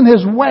were in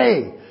his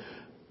way.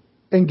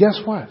 And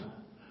guess what?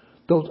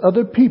 Those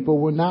other people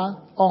were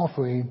not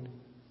offering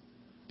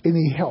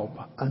any help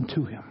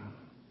unto him.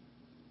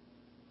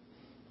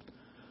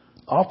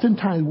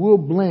 Oftentimes we'll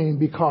blame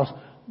because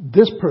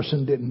this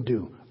person didn't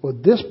do, or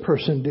this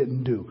person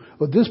didn't do,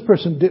 or this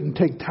person didn't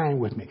take time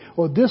with me,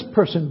 or this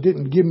person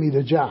didn't give me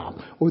the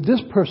job, or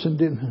this person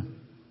didn't.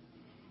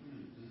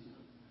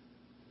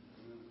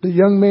 The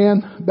young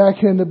man back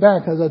here in the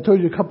back, as I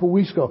told you a couple of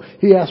weeks ago,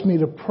 he asked me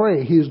to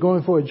pray. He was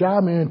going for a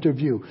job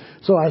interview.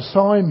 So I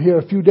saw him here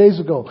a few days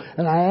ago,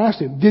 and I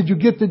asked him, did you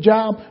get the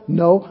job?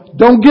 No.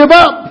 Don't give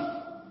up.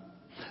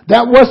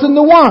 That wasn't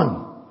the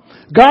one.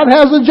 God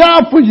has a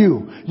job for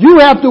you. You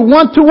have to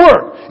want to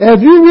work. And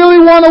if you really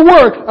want to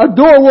work, a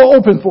door will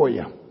open for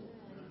you.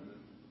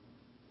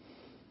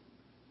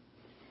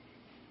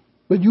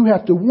 But you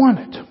have to want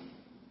it.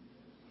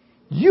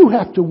 You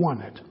have to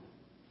want it.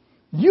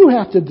 You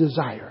have to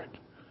desire it.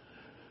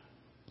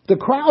 The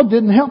crowd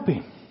didn't help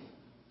him.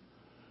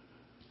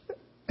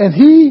 And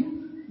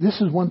this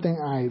is one thing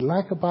I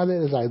like about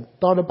it as I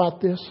thought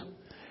about this.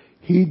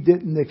 He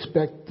didn't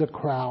expect the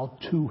crowd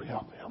to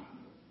help him.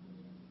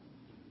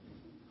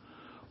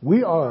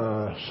 We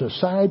are a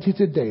society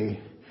today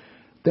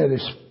that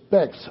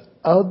expects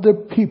other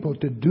people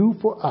to do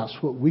for us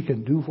what we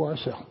can do for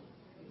ourselves.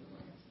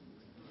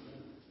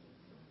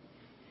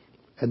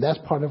 And that's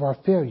part of our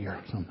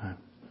failure sometimes.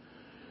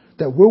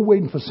 That we're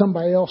waiting for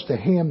somebody else to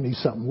hand me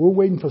something. We're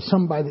waiting for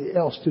somebody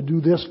else to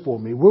do this for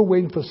me. We're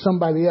waiting for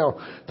somebody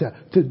else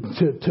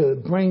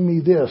to bring me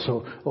this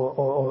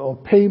or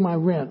pay my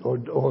rent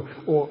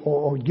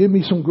or give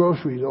me some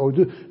groceries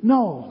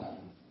no.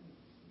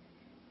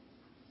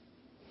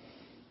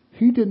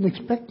 He didn't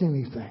expect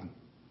anything.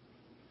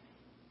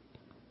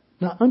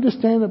 Now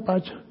understand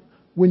about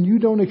when you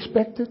don't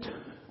expect it,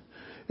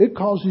 it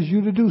causes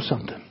you to do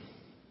something.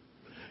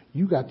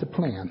 You got to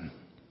plan.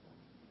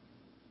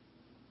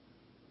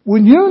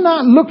 When you're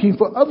not looking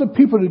for other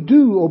people to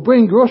do or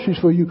bring groceries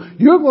for you,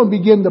 you're going to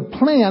begin to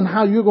plan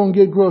how you're going to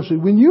get groceries.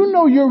 When you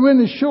know your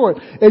rent is short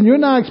and you're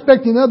not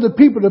expecting other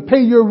people to pay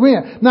your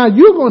rent, now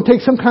you're going to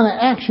take some kind of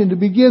action to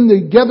begin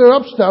to gather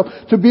up stuff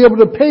to be able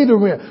to pay the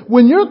rent.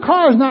 When your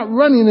car is not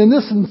running and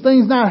this and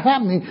things not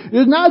happening,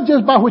 it's not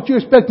just about what you're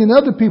expecting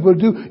other people to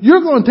do.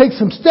 You're going to take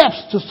some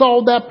steps to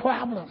solve that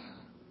problem.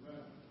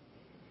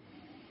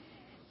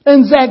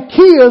 And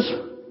Zacchaeus,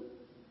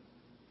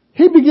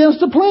 he begins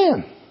to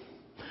plan.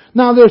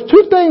 Now there's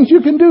two things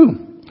you can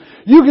do.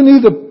 You can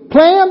either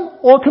plan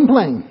or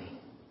complain.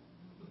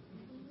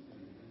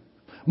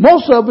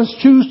 Most of us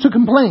choose to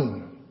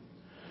complain.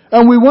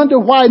 And we wonder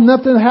why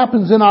nothing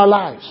happens in our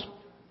lives.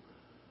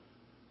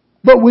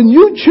 But when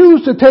you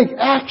choose to take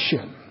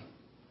action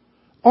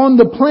on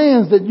the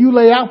plans that you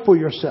lay out for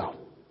yourself,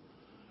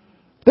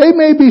 they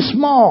may be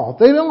small.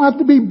 They don't have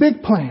to be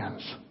big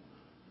plans.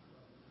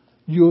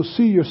 You'll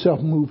see yourself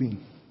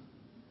moving.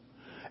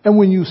 And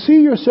when you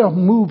see yourself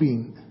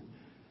moving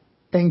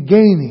and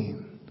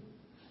gaining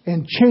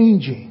and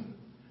changing,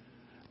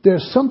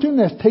 there's something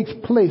that takes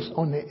place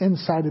on the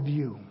inside of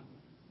you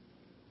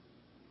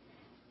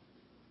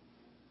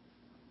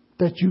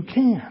that you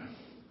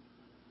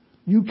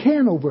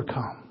can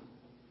overcome.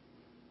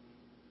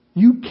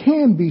 You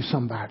can be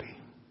somebody.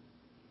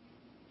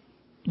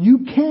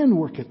 You can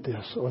work at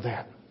this or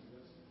that.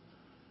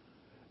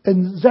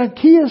 And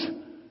Zacchaeus,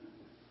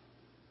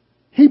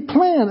 he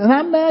planned. And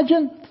I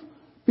imagine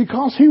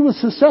because he was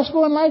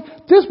successful in life,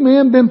 this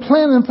man been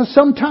planning for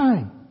some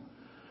time.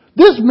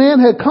 This man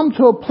had come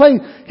to a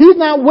place, he's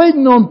not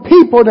waiting on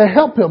people to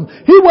help him.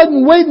 He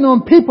wasn't waiting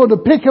on people to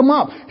pick him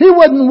up. He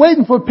wasn't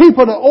waiting for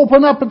people to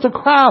open up at the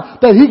crowd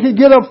that he could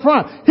get up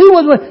front. His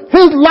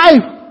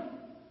life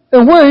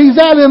and where he's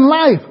at in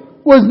life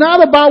was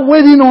not about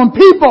waiting on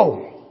people.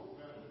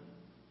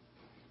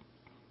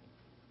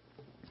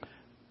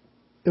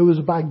 It was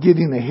about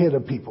getting ahead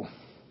of people.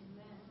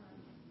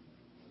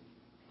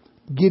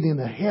 Getting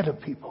ahead of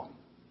people.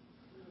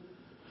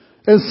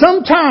 And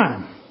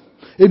sometime,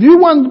 if you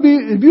want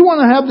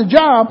to have the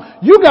job,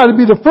 you got to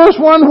be the first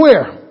one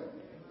where?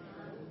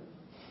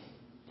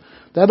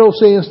 That old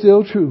saying is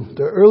still true.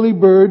 The early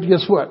bird,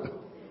 guess what?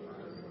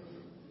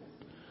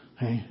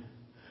 Hey.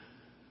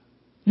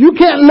 You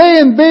can't lay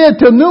in bed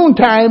till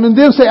noontime and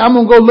then say, I'm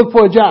going to go look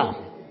for a job.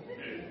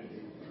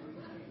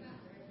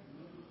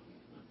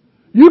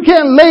 You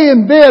can't lay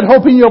in bed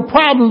hoping your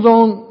problems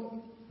don't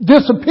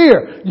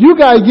disappear. You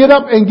got to get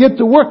up and get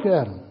to work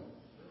at them.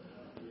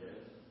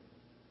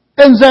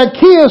 And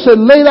Zacchaeus had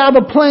laid out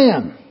a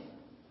plan.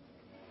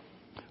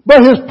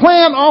 But his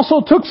plan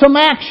also took some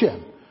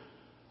action.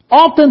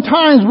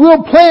 Oftentimes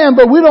we'll plan,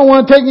 but we don't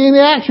want to take any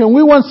action.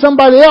 We want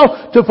somebody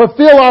else to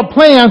fulfill our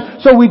plan.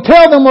 So we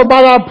tell them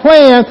about our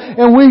plan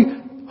and we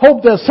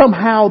hope that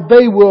somehow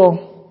they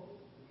will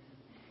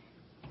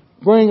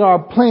bring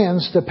our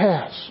plans to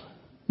pass.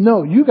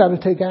 No, you got to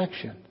take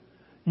action.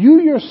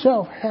 You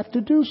yourself have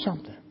to do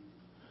something.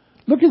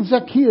 Look at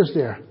Zacchaeus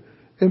there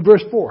in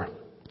verse 4.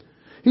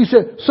 He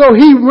said, so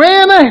he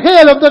ran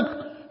ahead.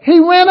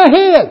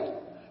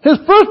 His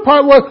first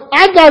part was,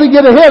 I got to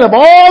get ahead of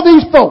all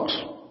these folks.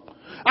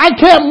 I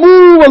can't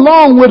move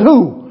along with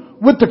who?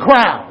 With the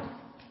crowd.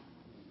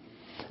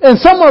 And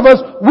some of us,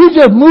 we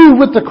just move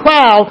with the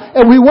crowd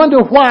and we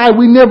wonder why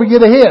we never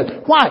get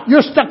ahead. Why?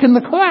 You're stuck in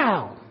the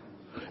crowd.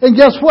 And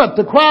guess what?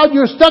 The crowd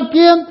you're stuck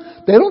in,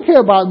 they don't care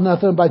about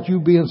nothing about you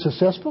being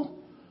successful.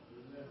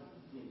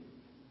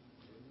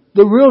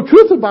 The real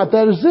truth about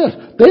that is this.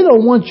 They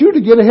don't want you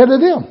to get ahead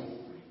of them.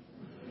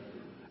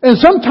 And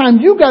sometimes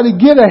you got to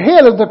get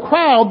ahead of the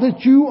crowd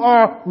that you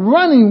are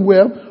running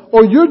with,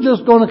 or you're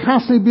just going to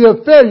constantly be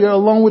a failure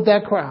along with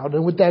that crowd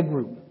and with that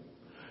group.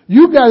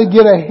 You got to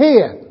get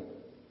ahead.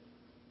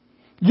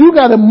 You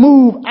got to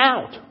move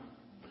out.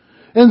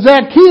 And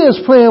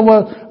Zacchaeus' plan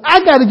was,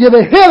 I got to get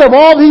ahead of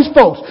all these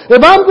folks.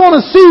 If I'm going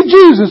to see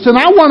Jesus and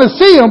I want to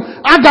see him,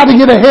 I got to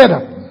get ahead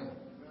of him.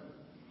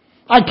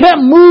 I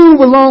can't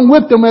move along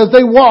with them as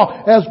they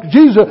walk, as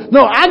Jesus.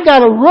 No, I got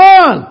to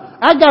run.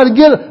 I got to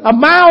get a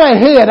mile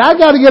ahead. I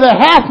got to get a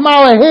half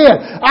mile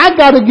ahead. I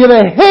got to get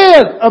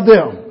ahead of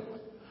them.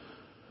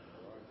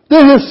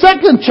 Then his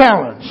second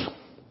challenge.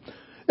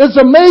 It's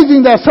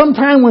amazing that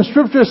sometimes when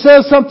Scripture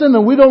says something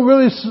and we don't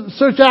really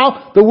search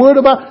out the word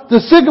about the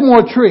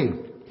sycamore tree.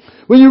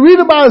 When you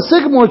read about a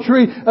sycamore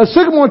tree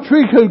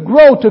could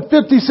grow to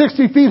 50,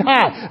 60 feet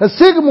high. A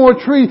sycamore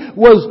tree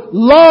was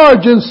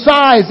large in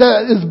size,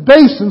 its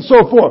base and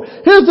so forth.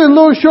 Here's a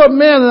little short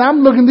man, and I'm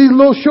looking at these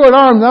little short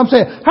arms, and I'm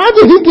saying, how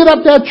did he get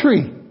up that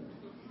tree?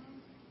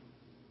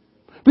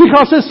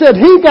 Because it said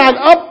he got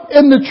up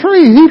in the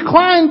tree. He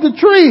climbed the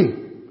tree.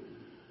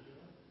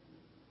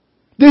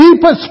 Did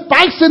he put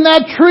spikes in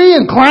that tree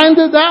and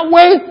climbed it that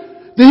way?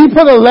 Did he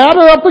put a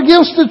ladder up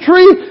against the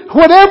tree?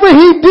 Whatever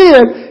he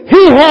did,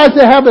 he had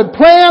to have it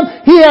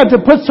planned. He had to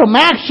put some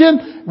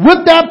action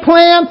with that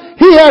plan.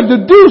 He had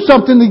to do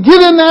something to get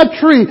in that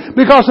tree,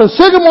 because a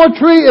sycamore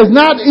tree is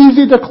not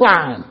easy to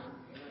climb.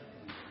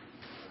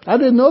 I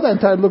didn't know that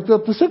until I looked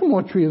up the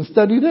sycamore tree and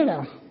studied it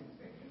out.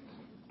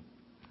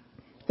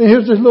 And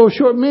here's this little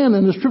short man,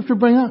 and the Scripture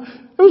brings out,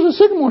 it was a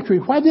sycamore tree.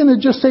 Why didn't it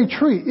just say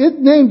tree? It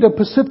named a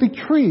Pacific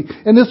tree.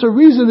 And there's a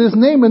reason it's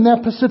naming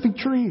that Pacific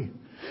tree.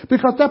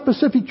 Because that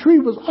Pacific tree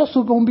was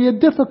also going to be a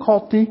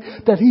difficulty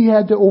that he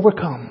had to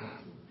overcome.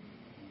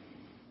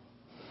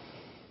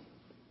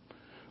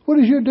 What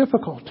is your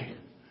difficulty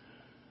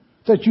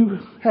that you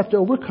have to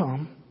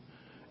overcome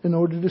in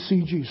order to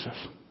see Jesus?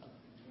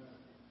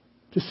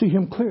 To see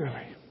him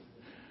clearly.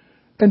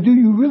 And do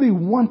you really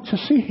want to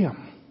see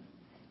him?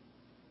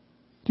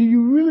 Do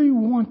you really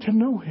want to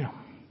know him?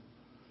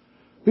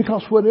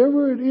 Because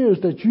whatever it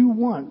is that you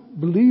want,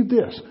 believe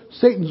this,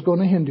 Satan's going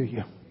to hinder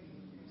you.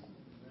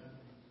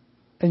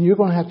 And you're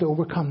going to have to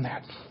overcome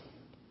that.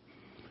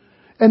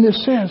 And it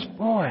says,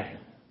 boy,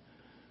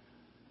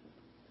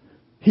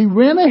 he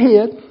ran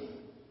ahead.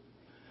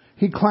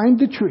 He climbed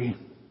the tree.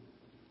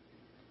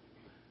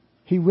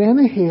 He ran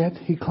ahead.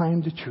 He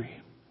climbed the tree.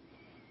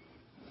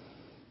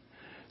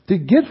 To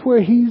get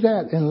where he's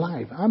at in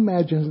life, I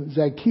imagine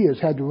Zacchaeus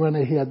had to run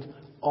ahead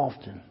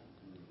often.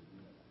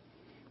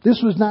 This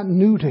was not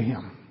new to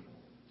him.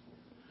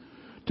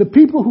 To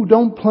people who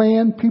don't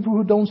plan, people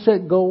who don't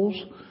set goals,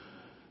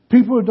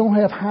 people who don't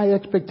have high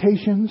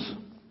expectations,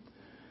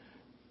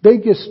 they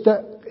get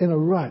stuck in a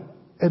rut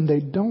and they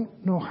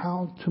don't know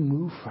how to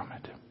move from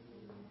it.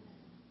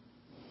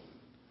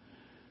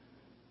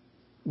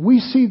 We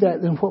see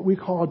that in what we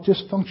call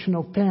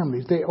dysfunctional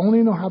families. They only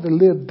know how to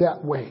live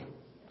that way.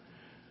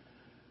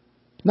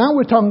 Now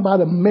we're talking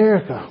about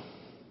America,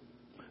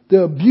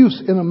 the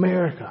abuse in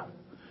America.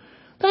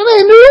 That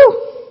ain't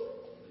new.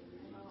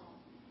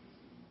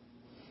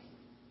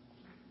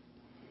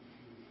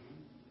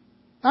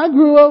 I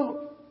grew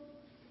up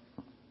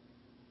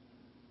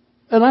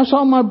and I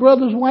saw my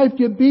brother's wife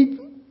get beat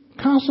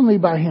constantly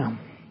by him.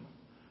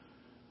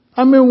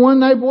 I remember one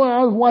night, boy,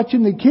 I was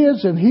watching the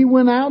kids and he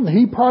went out and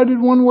he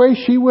partied one way.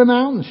 She went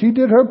out and she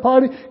did her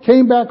party,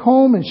 came back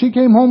home, and she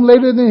came home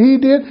later than he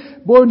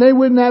did. Boy, when they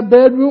went in that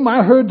bedroom,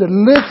 I heard the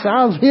licks.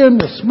 I was hearing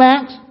the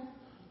smacks.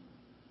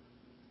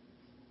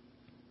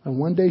 And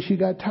one day she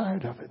got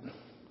tired of it.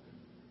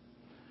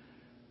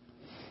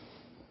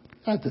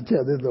 I have to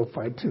tell this little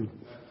fight too.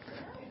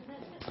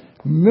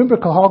 Remember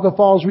Cuyahoga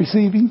Falls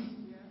Receiving?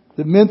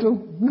 The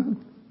mental?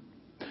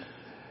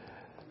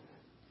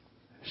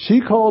 She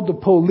called the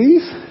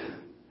police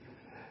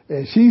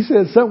and she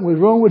said something was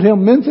wrong with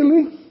him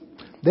mentally.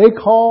 They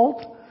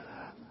called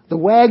the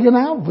wagon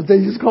out, but they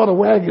just called a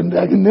wagon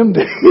back in them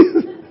days.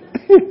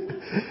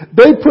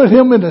 They put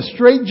him in a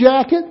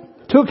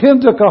straitjacket, took him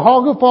to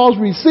Cuyahoga Falls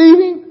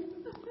Receiving.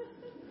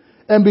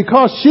 And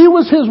because she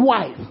was his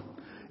wife,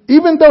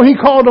 even though he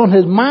called on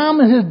his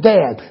mom and his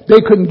dad, they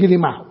couldn't get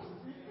him out.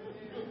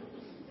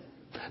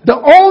 The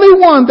only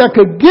one that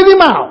could get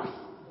him out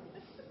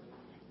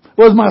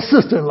was my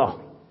sister-in-law.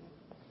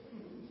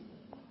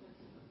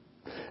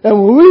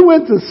 And when we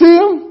went to see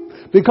him,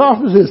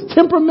 because of his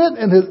temperament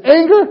and his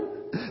anger,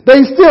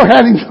 they still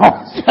had him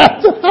on.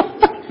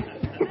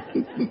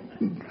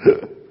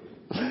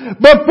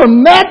 But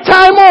from that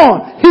time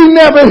on, he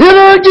never hit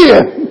her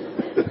again.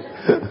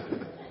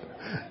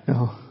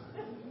 No.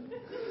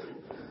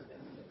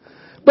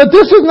 But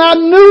this is not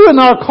new in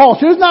our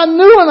culture. It's not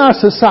new in our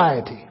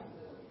society.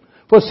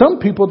 For some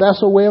people,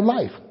 that's a way of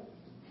life.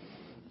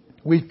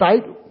 We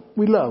fight,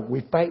 we love.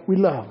 We fight, we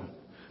love.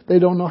 They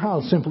don't know how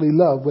to simply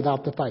love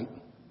without the fight.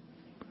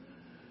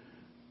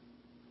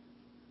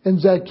 And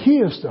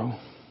Zacchaeus, though,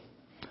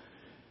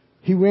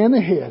 he ran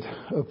ahead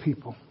of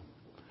people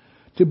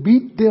to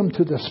beat them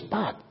to the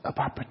spot of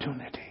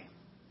opportunity.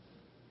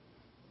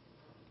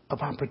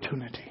 of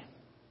opportunity.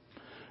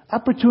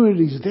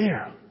 Opportunity's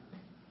there.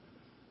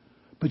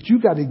 But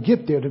you got to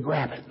get there to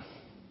grab it.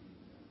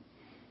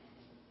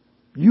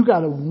 You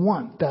got to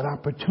want that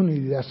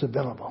opportunity that's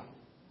available.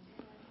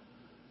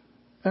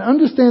 And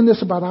understand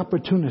this about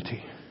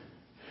opportunity.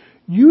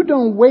 You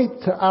don't wait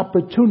till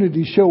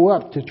opportunity show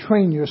up to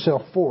train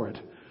yourself for it.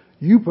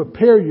 You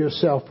prepare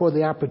yourself for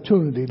the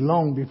opportunity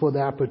long before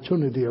the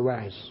opportunity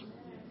arises.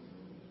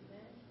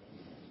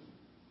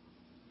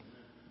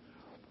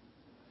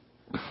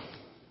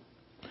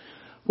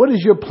 What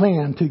is your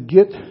plan to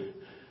get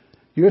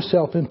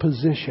yourself in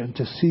position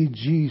to see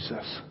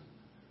Jesus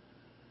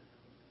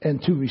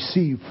and to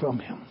receive from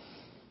Him?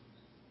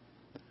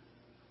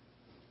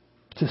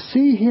 To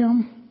see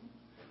Him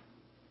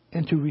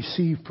and to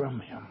receive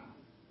from Him.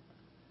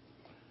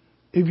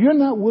 If you're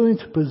not willing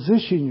to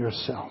position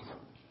yourself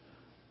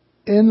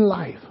in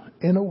life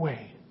in a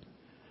way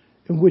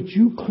in which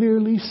you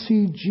clearly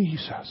see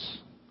Jesus,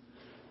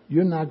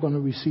 you're not going to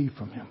receive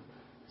from Him.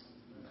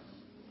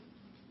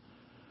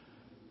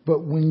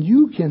 But when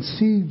you can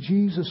see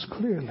Jesus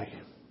clearly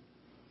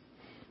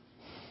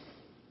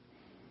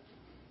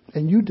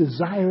and you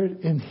desire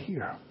it in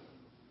here,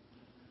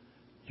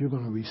 you're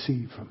going to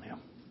receive from Him.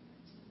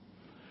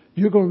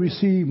 You're going to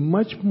receive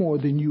much more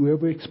than you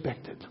ever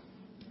expected.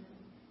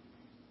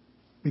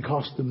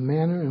 Because the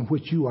manner in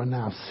which you are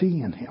now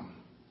seeing Him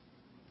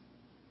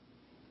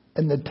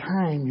and the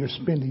time you're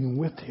spending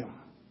with Him,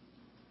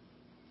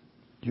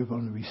 you're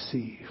going to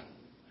receive.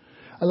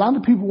 A lot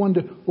of people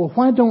wonder, well,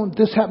 why don't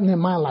this happen in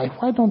my life?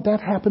 Why don't that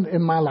happen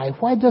in my life?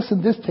 Why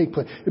doesn't this take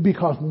place?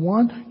 Because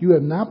one, you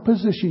have not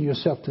positioned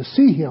yourself to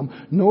see Him,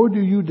 nor do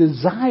you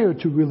desire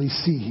to really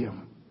see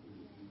Him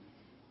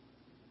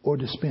or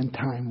to spend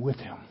time with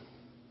Him.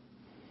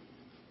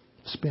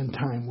 Spend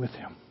time with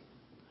Him.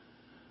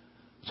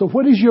 So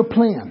what is your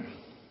plan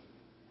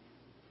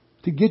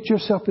to get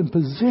yourself in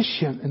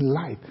position in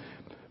life?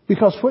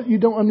 Because what you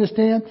don't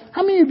understand,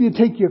 how many of you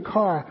take your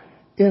car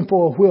in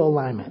for a wheel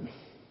alignment?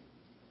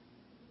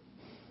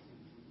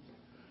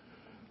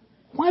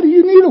 Why do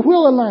you need a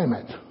wheel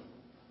alignment?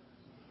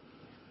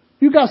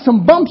 You got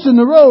some bumps in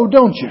the road,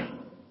 don't you?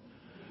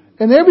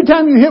 And every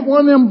time you hit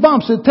one of them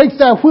bumps, it takes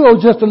that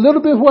wheel just a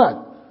little bit what?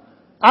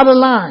 Out of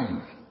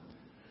line.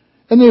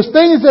 And there's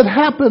things that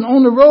happen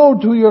on the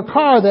road to your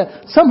car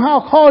that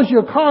somehow cause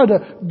your car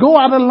to go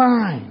out of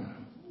line.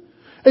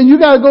 And you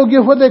got to go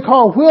get what they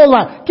call wheel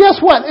line. Guess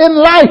what? In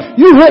life,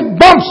 you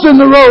hit bumps in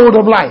the road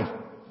of life.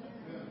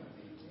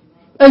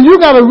 And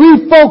you got to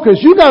refocus.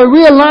 You got to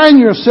realign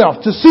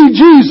yourself to see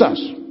Jesus.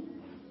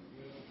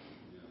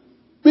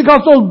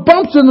 Because those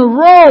bumps in the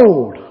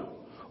road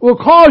will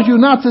cause you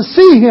not to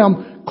see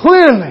Him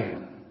clearly.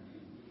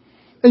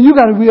 And you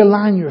got to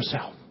realign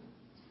yourself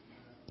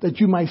that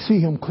you might see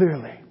Him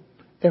clearly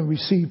and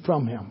receive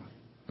from Him.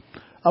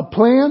 A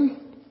plan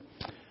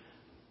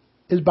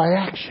is by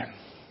action.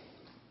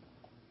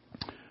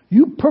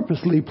 You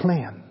purposely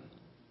plan.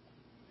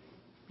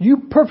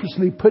 You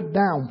purposely put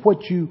down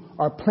what you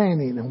are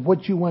planning and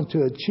what you want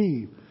to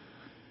achieve.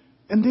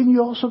 And then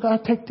you also got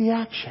to take the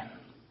action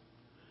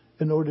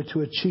in order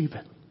to achieve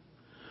it.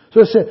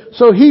 So it said,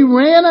 so he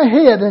ran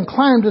ahead and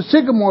climbed a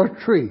sycamore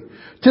tree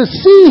to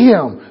see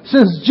Him,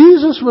 since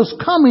Jesus was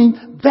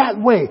coming that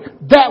way.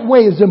 That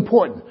way is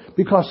important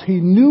because he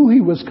knew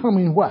He was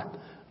coming what?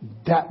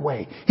 That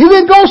way. He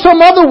didn't go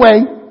some other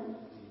way.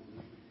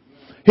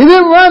 He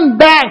didn't run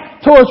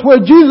back towards where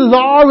Jesus had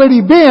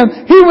already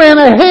been. He ran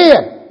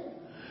ahead.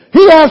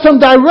 He had some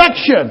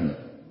direction.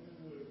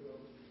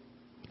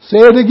 Say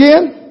it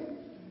again.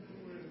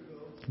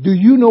 Do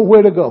you know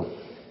where to go?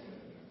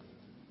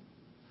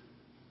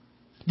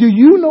 Do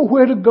you know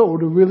where to go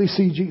to really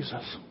see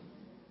Jesus?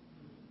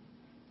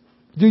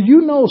 Do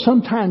you know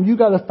sometimes you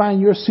got to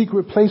find your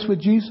secret place with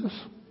Jesus?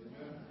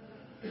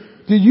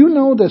 Do you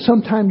know that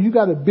sometimes you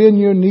got to bend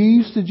your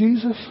knees to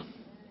Jesus?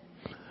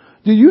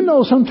 Do you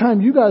know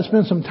sometimes you got to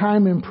spend some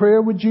time in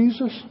prayer with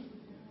Jesus?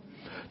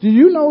 Do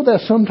you know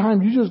that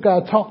sometimes you just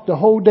got to talk the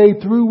whole day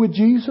through with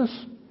Jesus?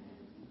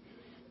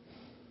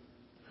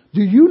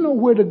 Do you know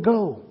where to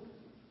go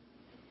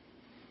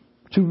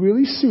to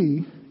really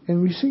see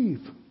and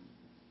receive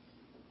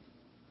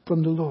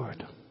from the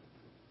Lord?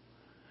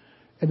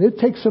 And it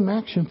takes some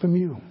action from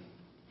you.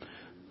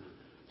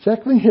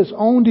 Secondly, His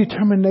own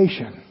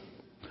determination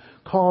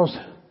caused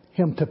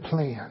Him to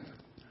plan.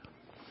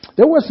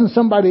 There wasn't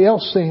somebody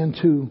else saying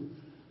to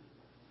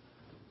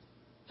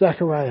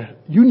Zacchaeus,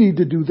 you need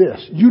to do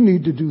this, you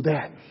need to do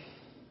that.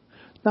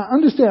 Now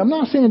understand, I'm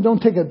not saying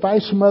don't take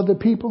advice from other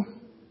people.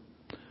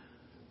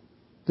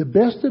 The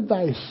best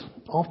advice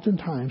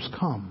oftentimes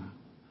come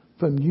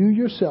from you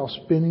yourself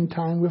spending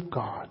time with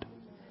God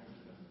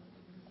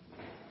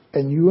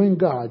and you and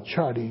God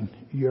charting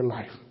your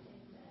life.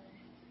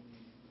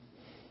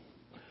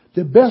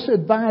 The best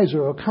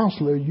advisor or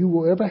counselor you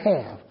will ever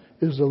have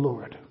is the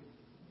Lord.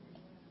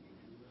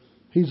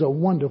 He's a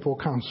wonderful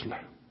counselor.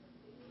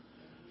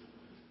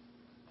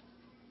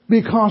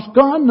 Because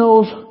God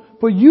knows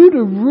for you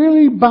to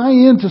really buy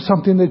into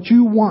something that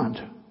you want,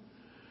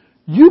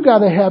 You got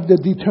to have the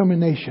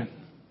determination.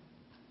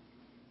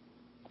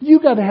 You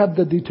got to have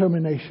the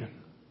determination.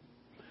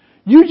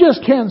 You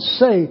just can't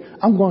say,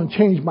 I'm going to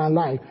change my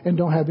life and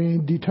don't have any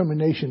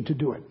determination to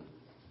do it.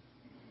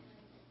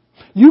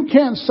 You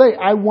can't say,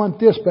 I want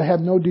this, but have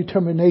no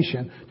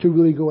determination to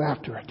really go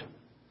after it.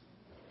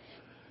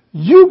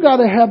 You got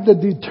to have the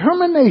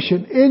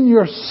determination in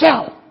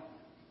yourself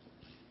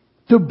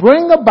to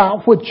bring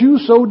about what you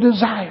so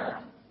desire.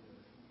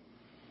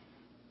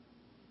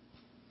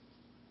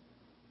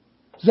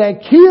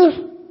 Zacchaeus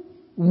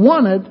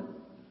wanted,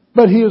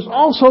 but he is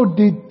also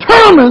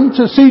determined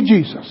to see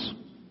Jesus.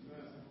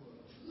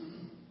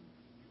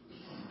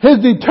 His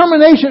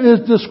determination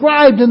is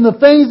described in the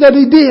things that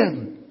he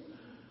did.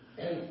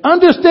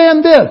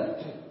 Understand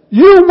this.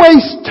 You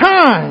waste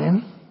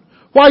time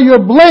while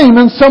you're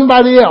blaming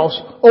somebody else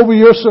over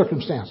your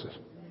circumstances,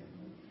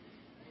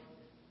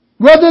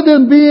 rather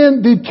than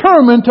being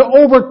determined to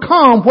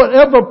overcome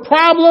whatever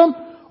problem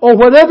or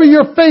whatever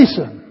you're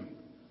facing.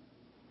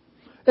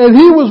 And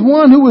he was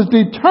one who was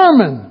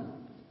determined.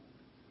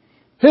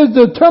 His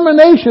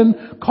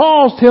determination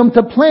caused him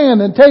to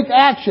plan and take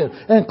action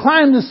and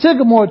climb the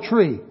sycamore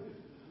tree.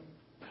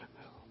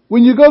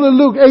 When you go to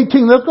Luke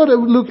 18, let's go to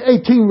Luke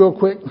 18 real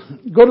quick.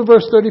 Go to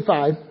verse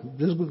 35.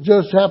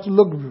 Just have to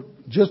look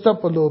just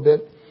up a little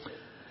bit.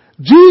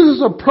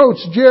 Jesus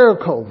approached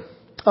Jericho.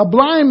 A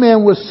blind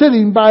man was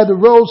sitting by the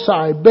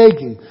roadside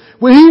begging.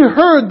 When he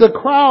heard the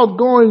crowd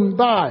going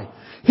by,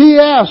 he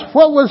asked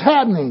what was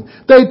happening.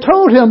 They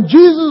told him,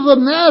 Jesus of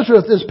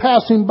Nazareth is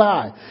passing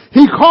by.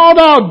 He called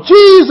out,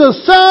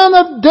 Jesus, Son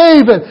of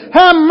David,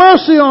 have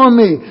mercy on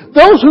me.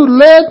 Those who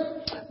led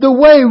the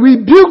way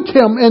rebuked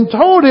him and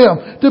told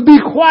him to be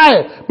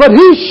quiet. But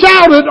he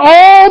shouted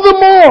all the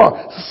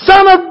more,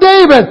 Son of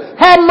David,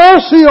 have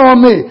mercy on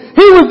me.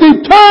 He was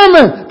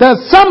determined that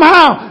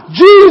somehow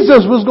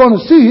Jesus was going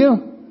to see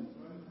him.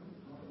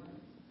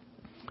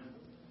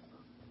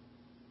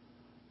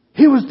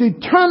 He was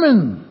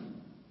determined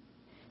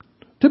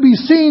to be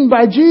seen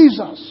by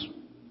Jesus.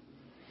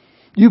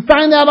 You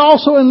find that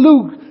also in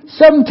Luke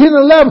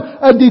 17:11,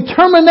 a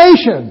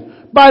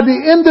determination by the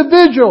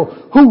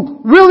individual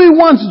who really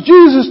wants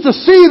Jesus to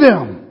see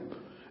them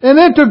and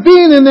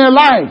intervene in their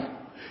life.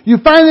 You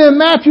find it in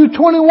Matthew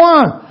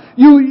 21.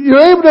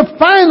 You're able to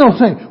find those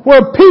things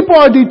where people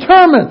are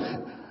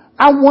determined.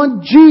 I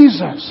want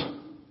Jesus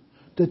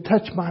to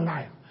touch my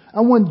life.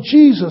 I want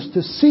Jesus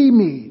to see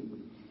me.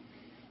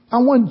 I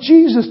want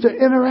Jesus to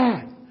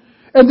interact.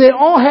 And they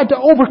all had to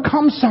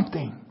overcome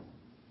something.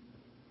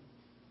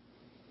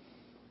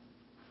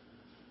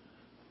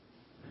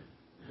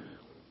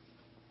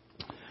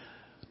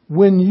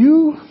 When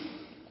you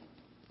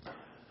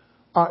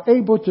are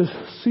able to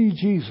see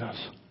Jesus,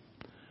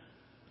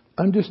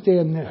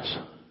 understand this.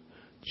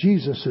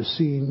 Jesus is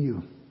seeing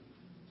you.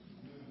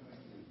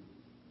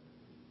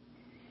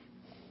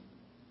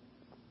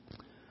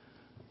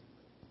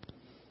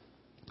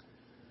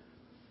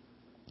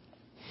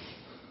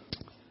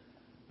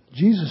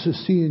 Jesus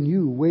is seeing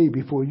you way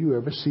before you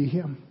ever see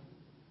him.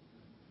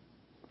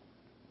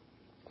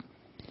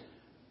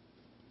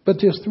 But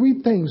there's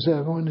three things that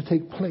are going to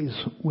take place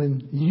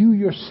when you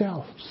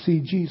yourself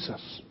see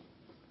Jesus.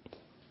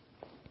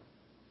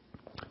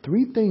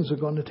 Three things are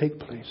going to take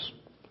place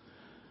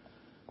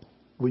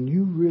when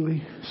you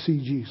really see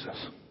Jesus.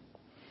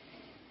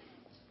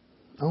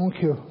 I don't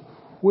care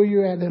where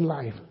you're at in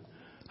life,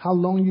 how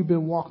long you've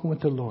been walking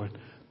with the Lord.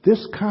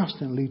 This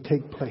constantly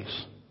takes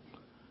place.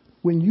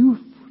 When you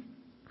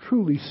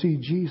truly see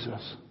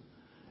Jesus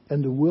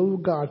and the will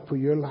of God for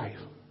your life,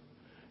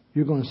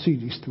 you're going to see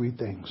these three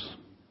things.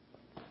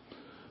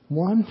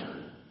 One,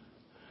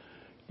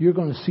 you're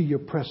going to see your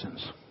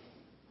presence.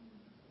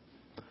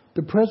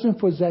 The presence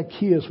for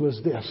Zacchaeus was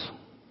this.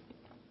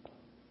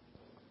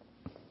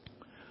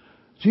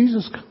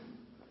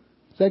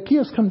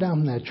 Zacchaeus, come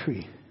down from that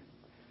tree.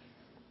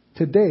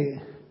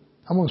 Today,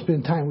 I'm going to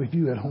spend time with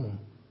you at home.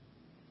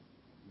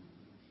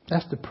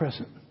 That's the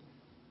present.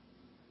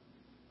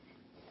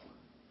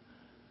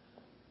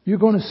 You're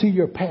going to see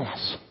your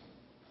past.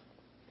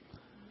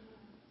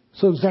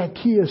 So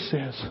Zacchaeus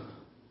says,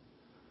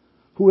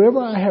 whoever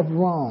I have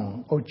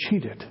wronged or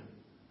cheated,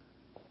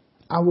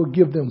 I will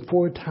give them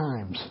 4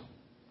 times.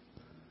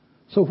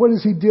 So what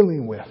is he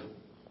dealing with?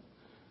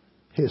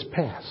 His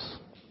past.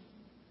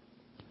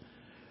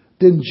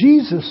 Then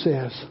Jesus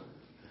says,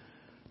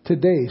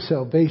 today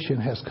salvation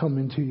has come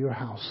into your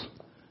house.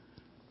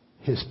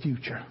 His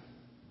future.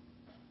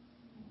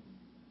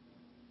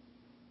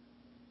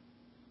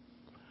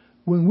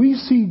 When we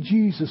see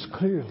Jesus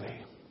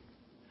clearly,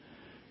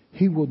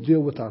 he will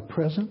deal with our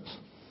present.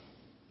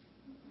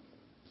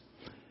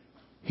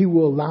 He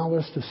will allow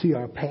us to see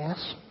our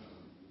past,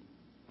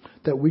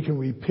 that we can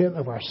repent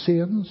of our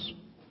sins.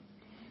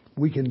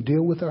 We can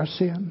deal with our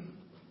sin.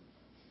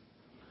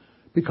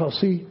 Because,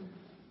 see,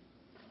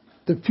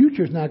 the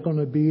future is not going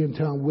to be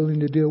until I'm willing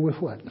to deal with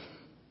what?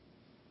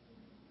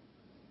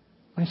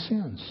 My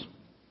sins.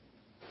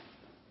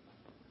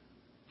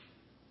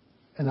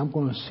 And I'm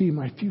going to see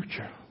my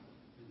future.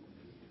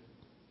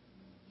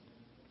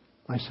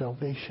 my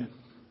salvation.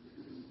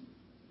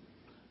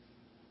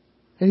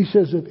 And he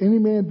says, if any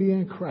man be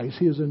in Christ,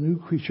 he is a new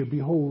creature.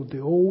 Behold, the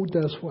old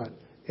does what?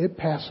 It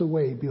pass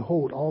away.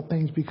 Behold, all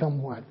things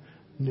become what?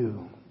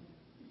 New.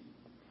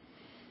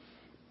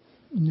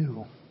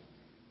 New.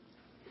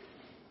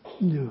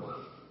 New.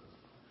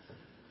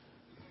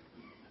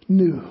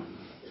 New.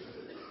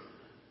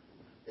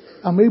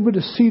 I'm able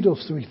to see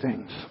those three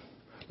things.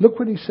 Look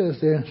what he says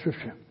there in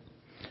Scripture.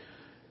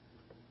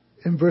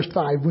 In verse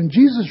 5, when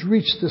Jesus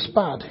reached the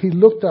spot, he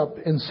looked up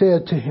and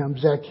said to him,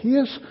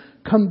 Zacchaeus,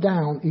 come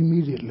down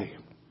immediately.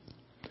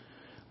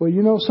 Well,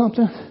 you know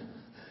something?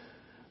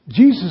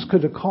 Jesus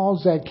could have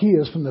called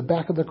Zacchaeus from the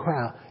back of the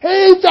crowd.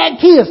 Hey,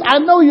 Zacchaeus, I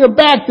know you're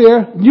back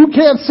there. You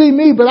can't see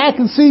me, but I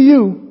can see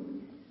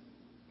you.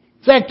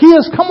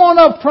 Zacchaeus, come on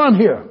up front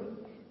here.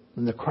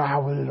 And the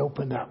crowd would have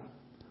opened up.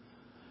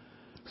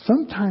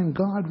 Sometimes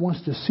God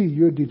wants to see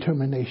your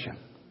determination.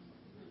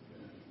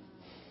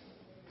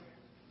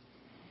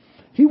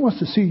 He wants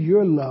to see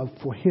your love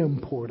for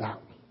Him poured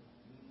out.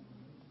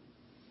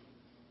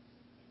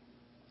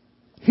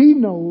 He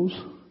knows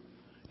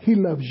He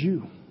loves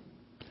you.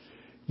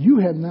 You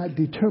have not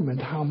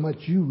determined how much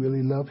you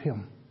really love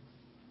Him.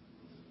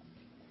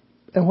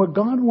 And what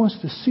God wants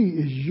to see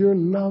is your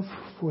love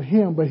for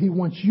Him, but He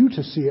wants you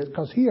to see it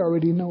because He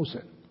already knows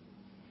it.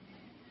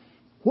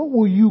 What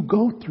will you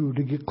go through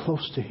to get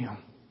close to Him?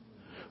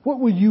 What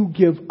will you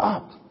give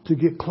up to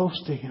get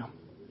close to Him?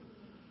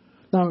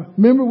 Now,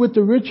 remember with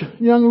the rich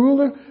young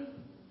ruler?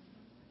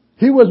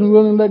 He wasn't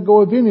willing to let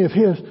go of any of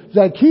his.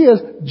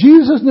 Zacchaeus,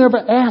 Jesus never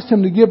asked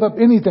him to give up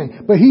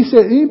anything. But He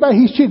said, anybody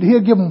he's cheated,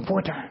 He'll give him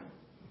 4 times.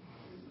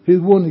 He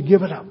was willing to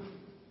give it up.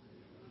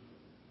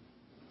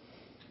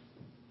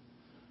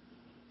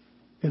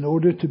 In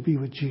order to be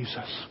with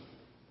Jesus.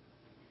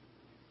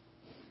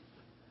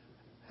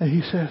 And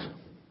he says,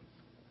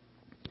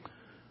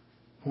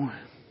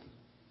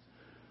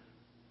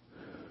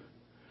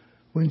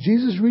 when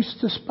Jesus reached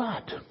the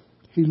spot,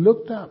 he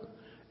looked up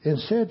and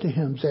said to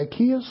him,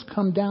 Zacchaeus,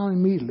 come down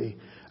immediately.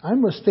 I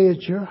must stay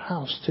at your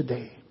house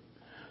today.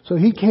 So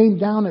he came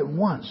down at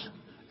once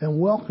and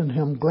welcomed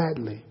him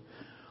gladly.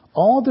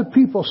 All the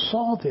people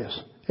saw this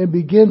and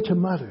began to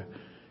mutter,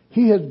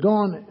 he had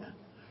gone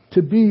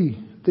to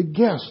be the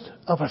guest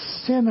of a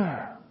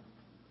sinner.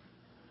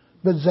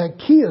 But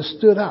Zacchaeus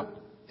stood up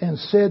and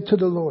said to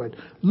the Lord,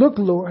 look,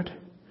 Lord,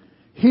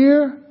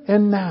 here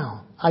and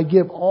now I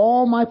give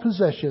all my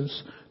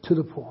possessions to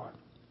the poor.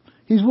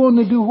 He's willing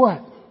to do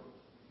what?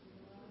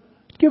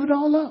 Give it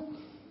all up.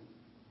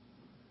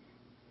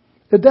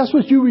 If that's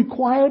what you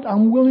required,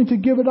 I'm willing to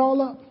give it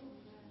all up.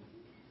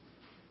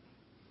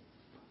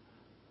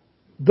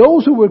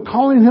 Those who were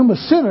calling him a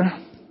sinner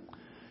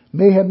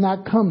may have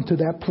not come to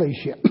that place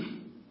yet.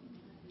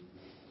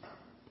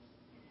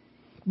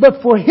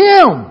 But for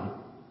him,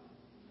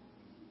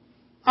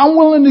 I'm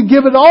willing to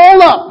give it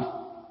all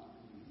up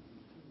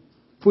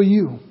for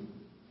you.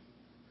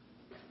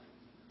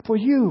 For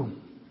you.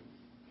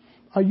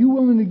 Are you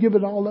willing to give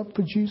it all up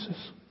for Jesus?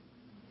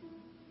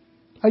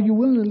 Are you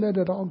willing to let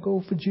it all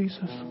go for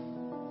Jesus?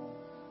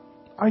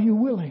 Are you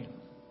willing?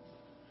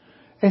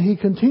 And he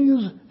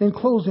continues in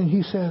closing,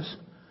 he says,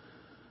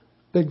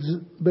 but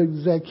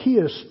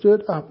Zacchaeus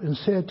stood up and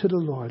said to the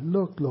Lord,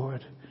 look,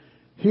 Lord,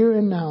 here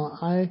and now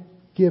I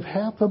give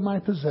half of my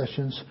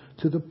possessions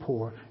to the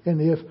poor. And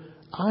if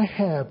I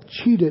have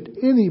cheated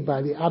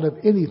anybody out of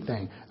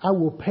anything, I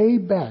will pay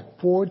back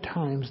 4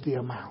 times the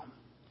amount.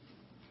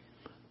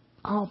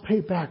 I'll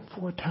pay back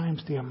 4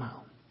 times the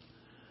amount.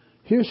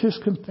 Here's his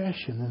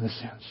confession in a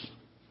sense.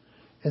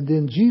 And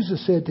then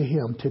Jesus said to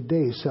him,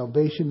 today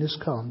salvation is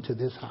come to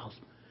this house,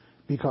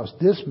 because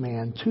this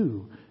man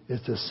too is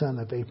the son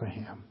of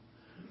Abraham.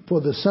 For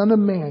the Son of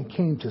Man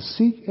came to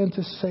seek and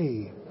to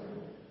save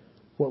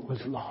what was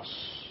lost.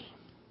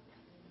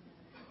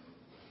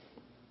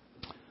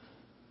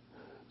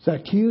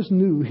 Zacchaeus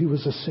knew he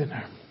was a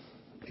sinner,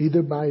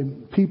 either by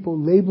people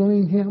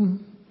labeling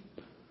him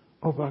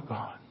or by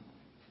God.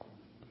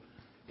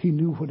 He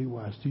knew what he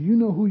was. Do you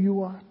know who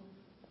you are?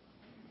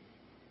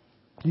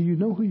 Do you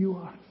know who you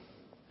are?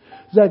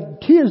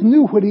 Zacchaeus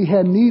knew what he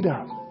had need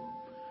of.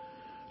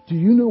 Do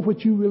you know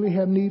what you really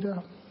have need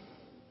of?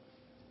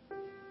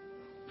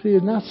 See,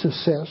 it's not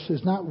success.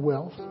 It's not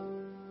wealth.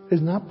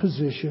 It's not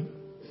position.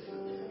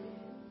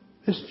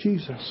 It's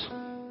Jesus.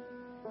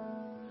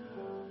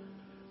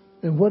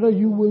 And what are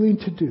you willing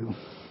to do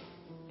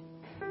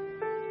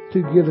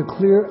to get a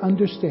clear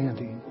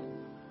understanding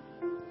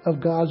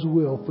of God's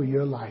will for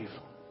your life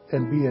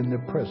and be in the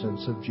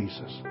presence of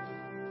Jesus?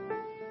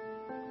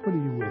 What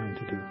are you willing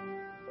to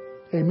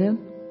do?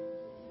 Amen?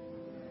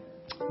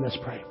 Let's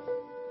pray.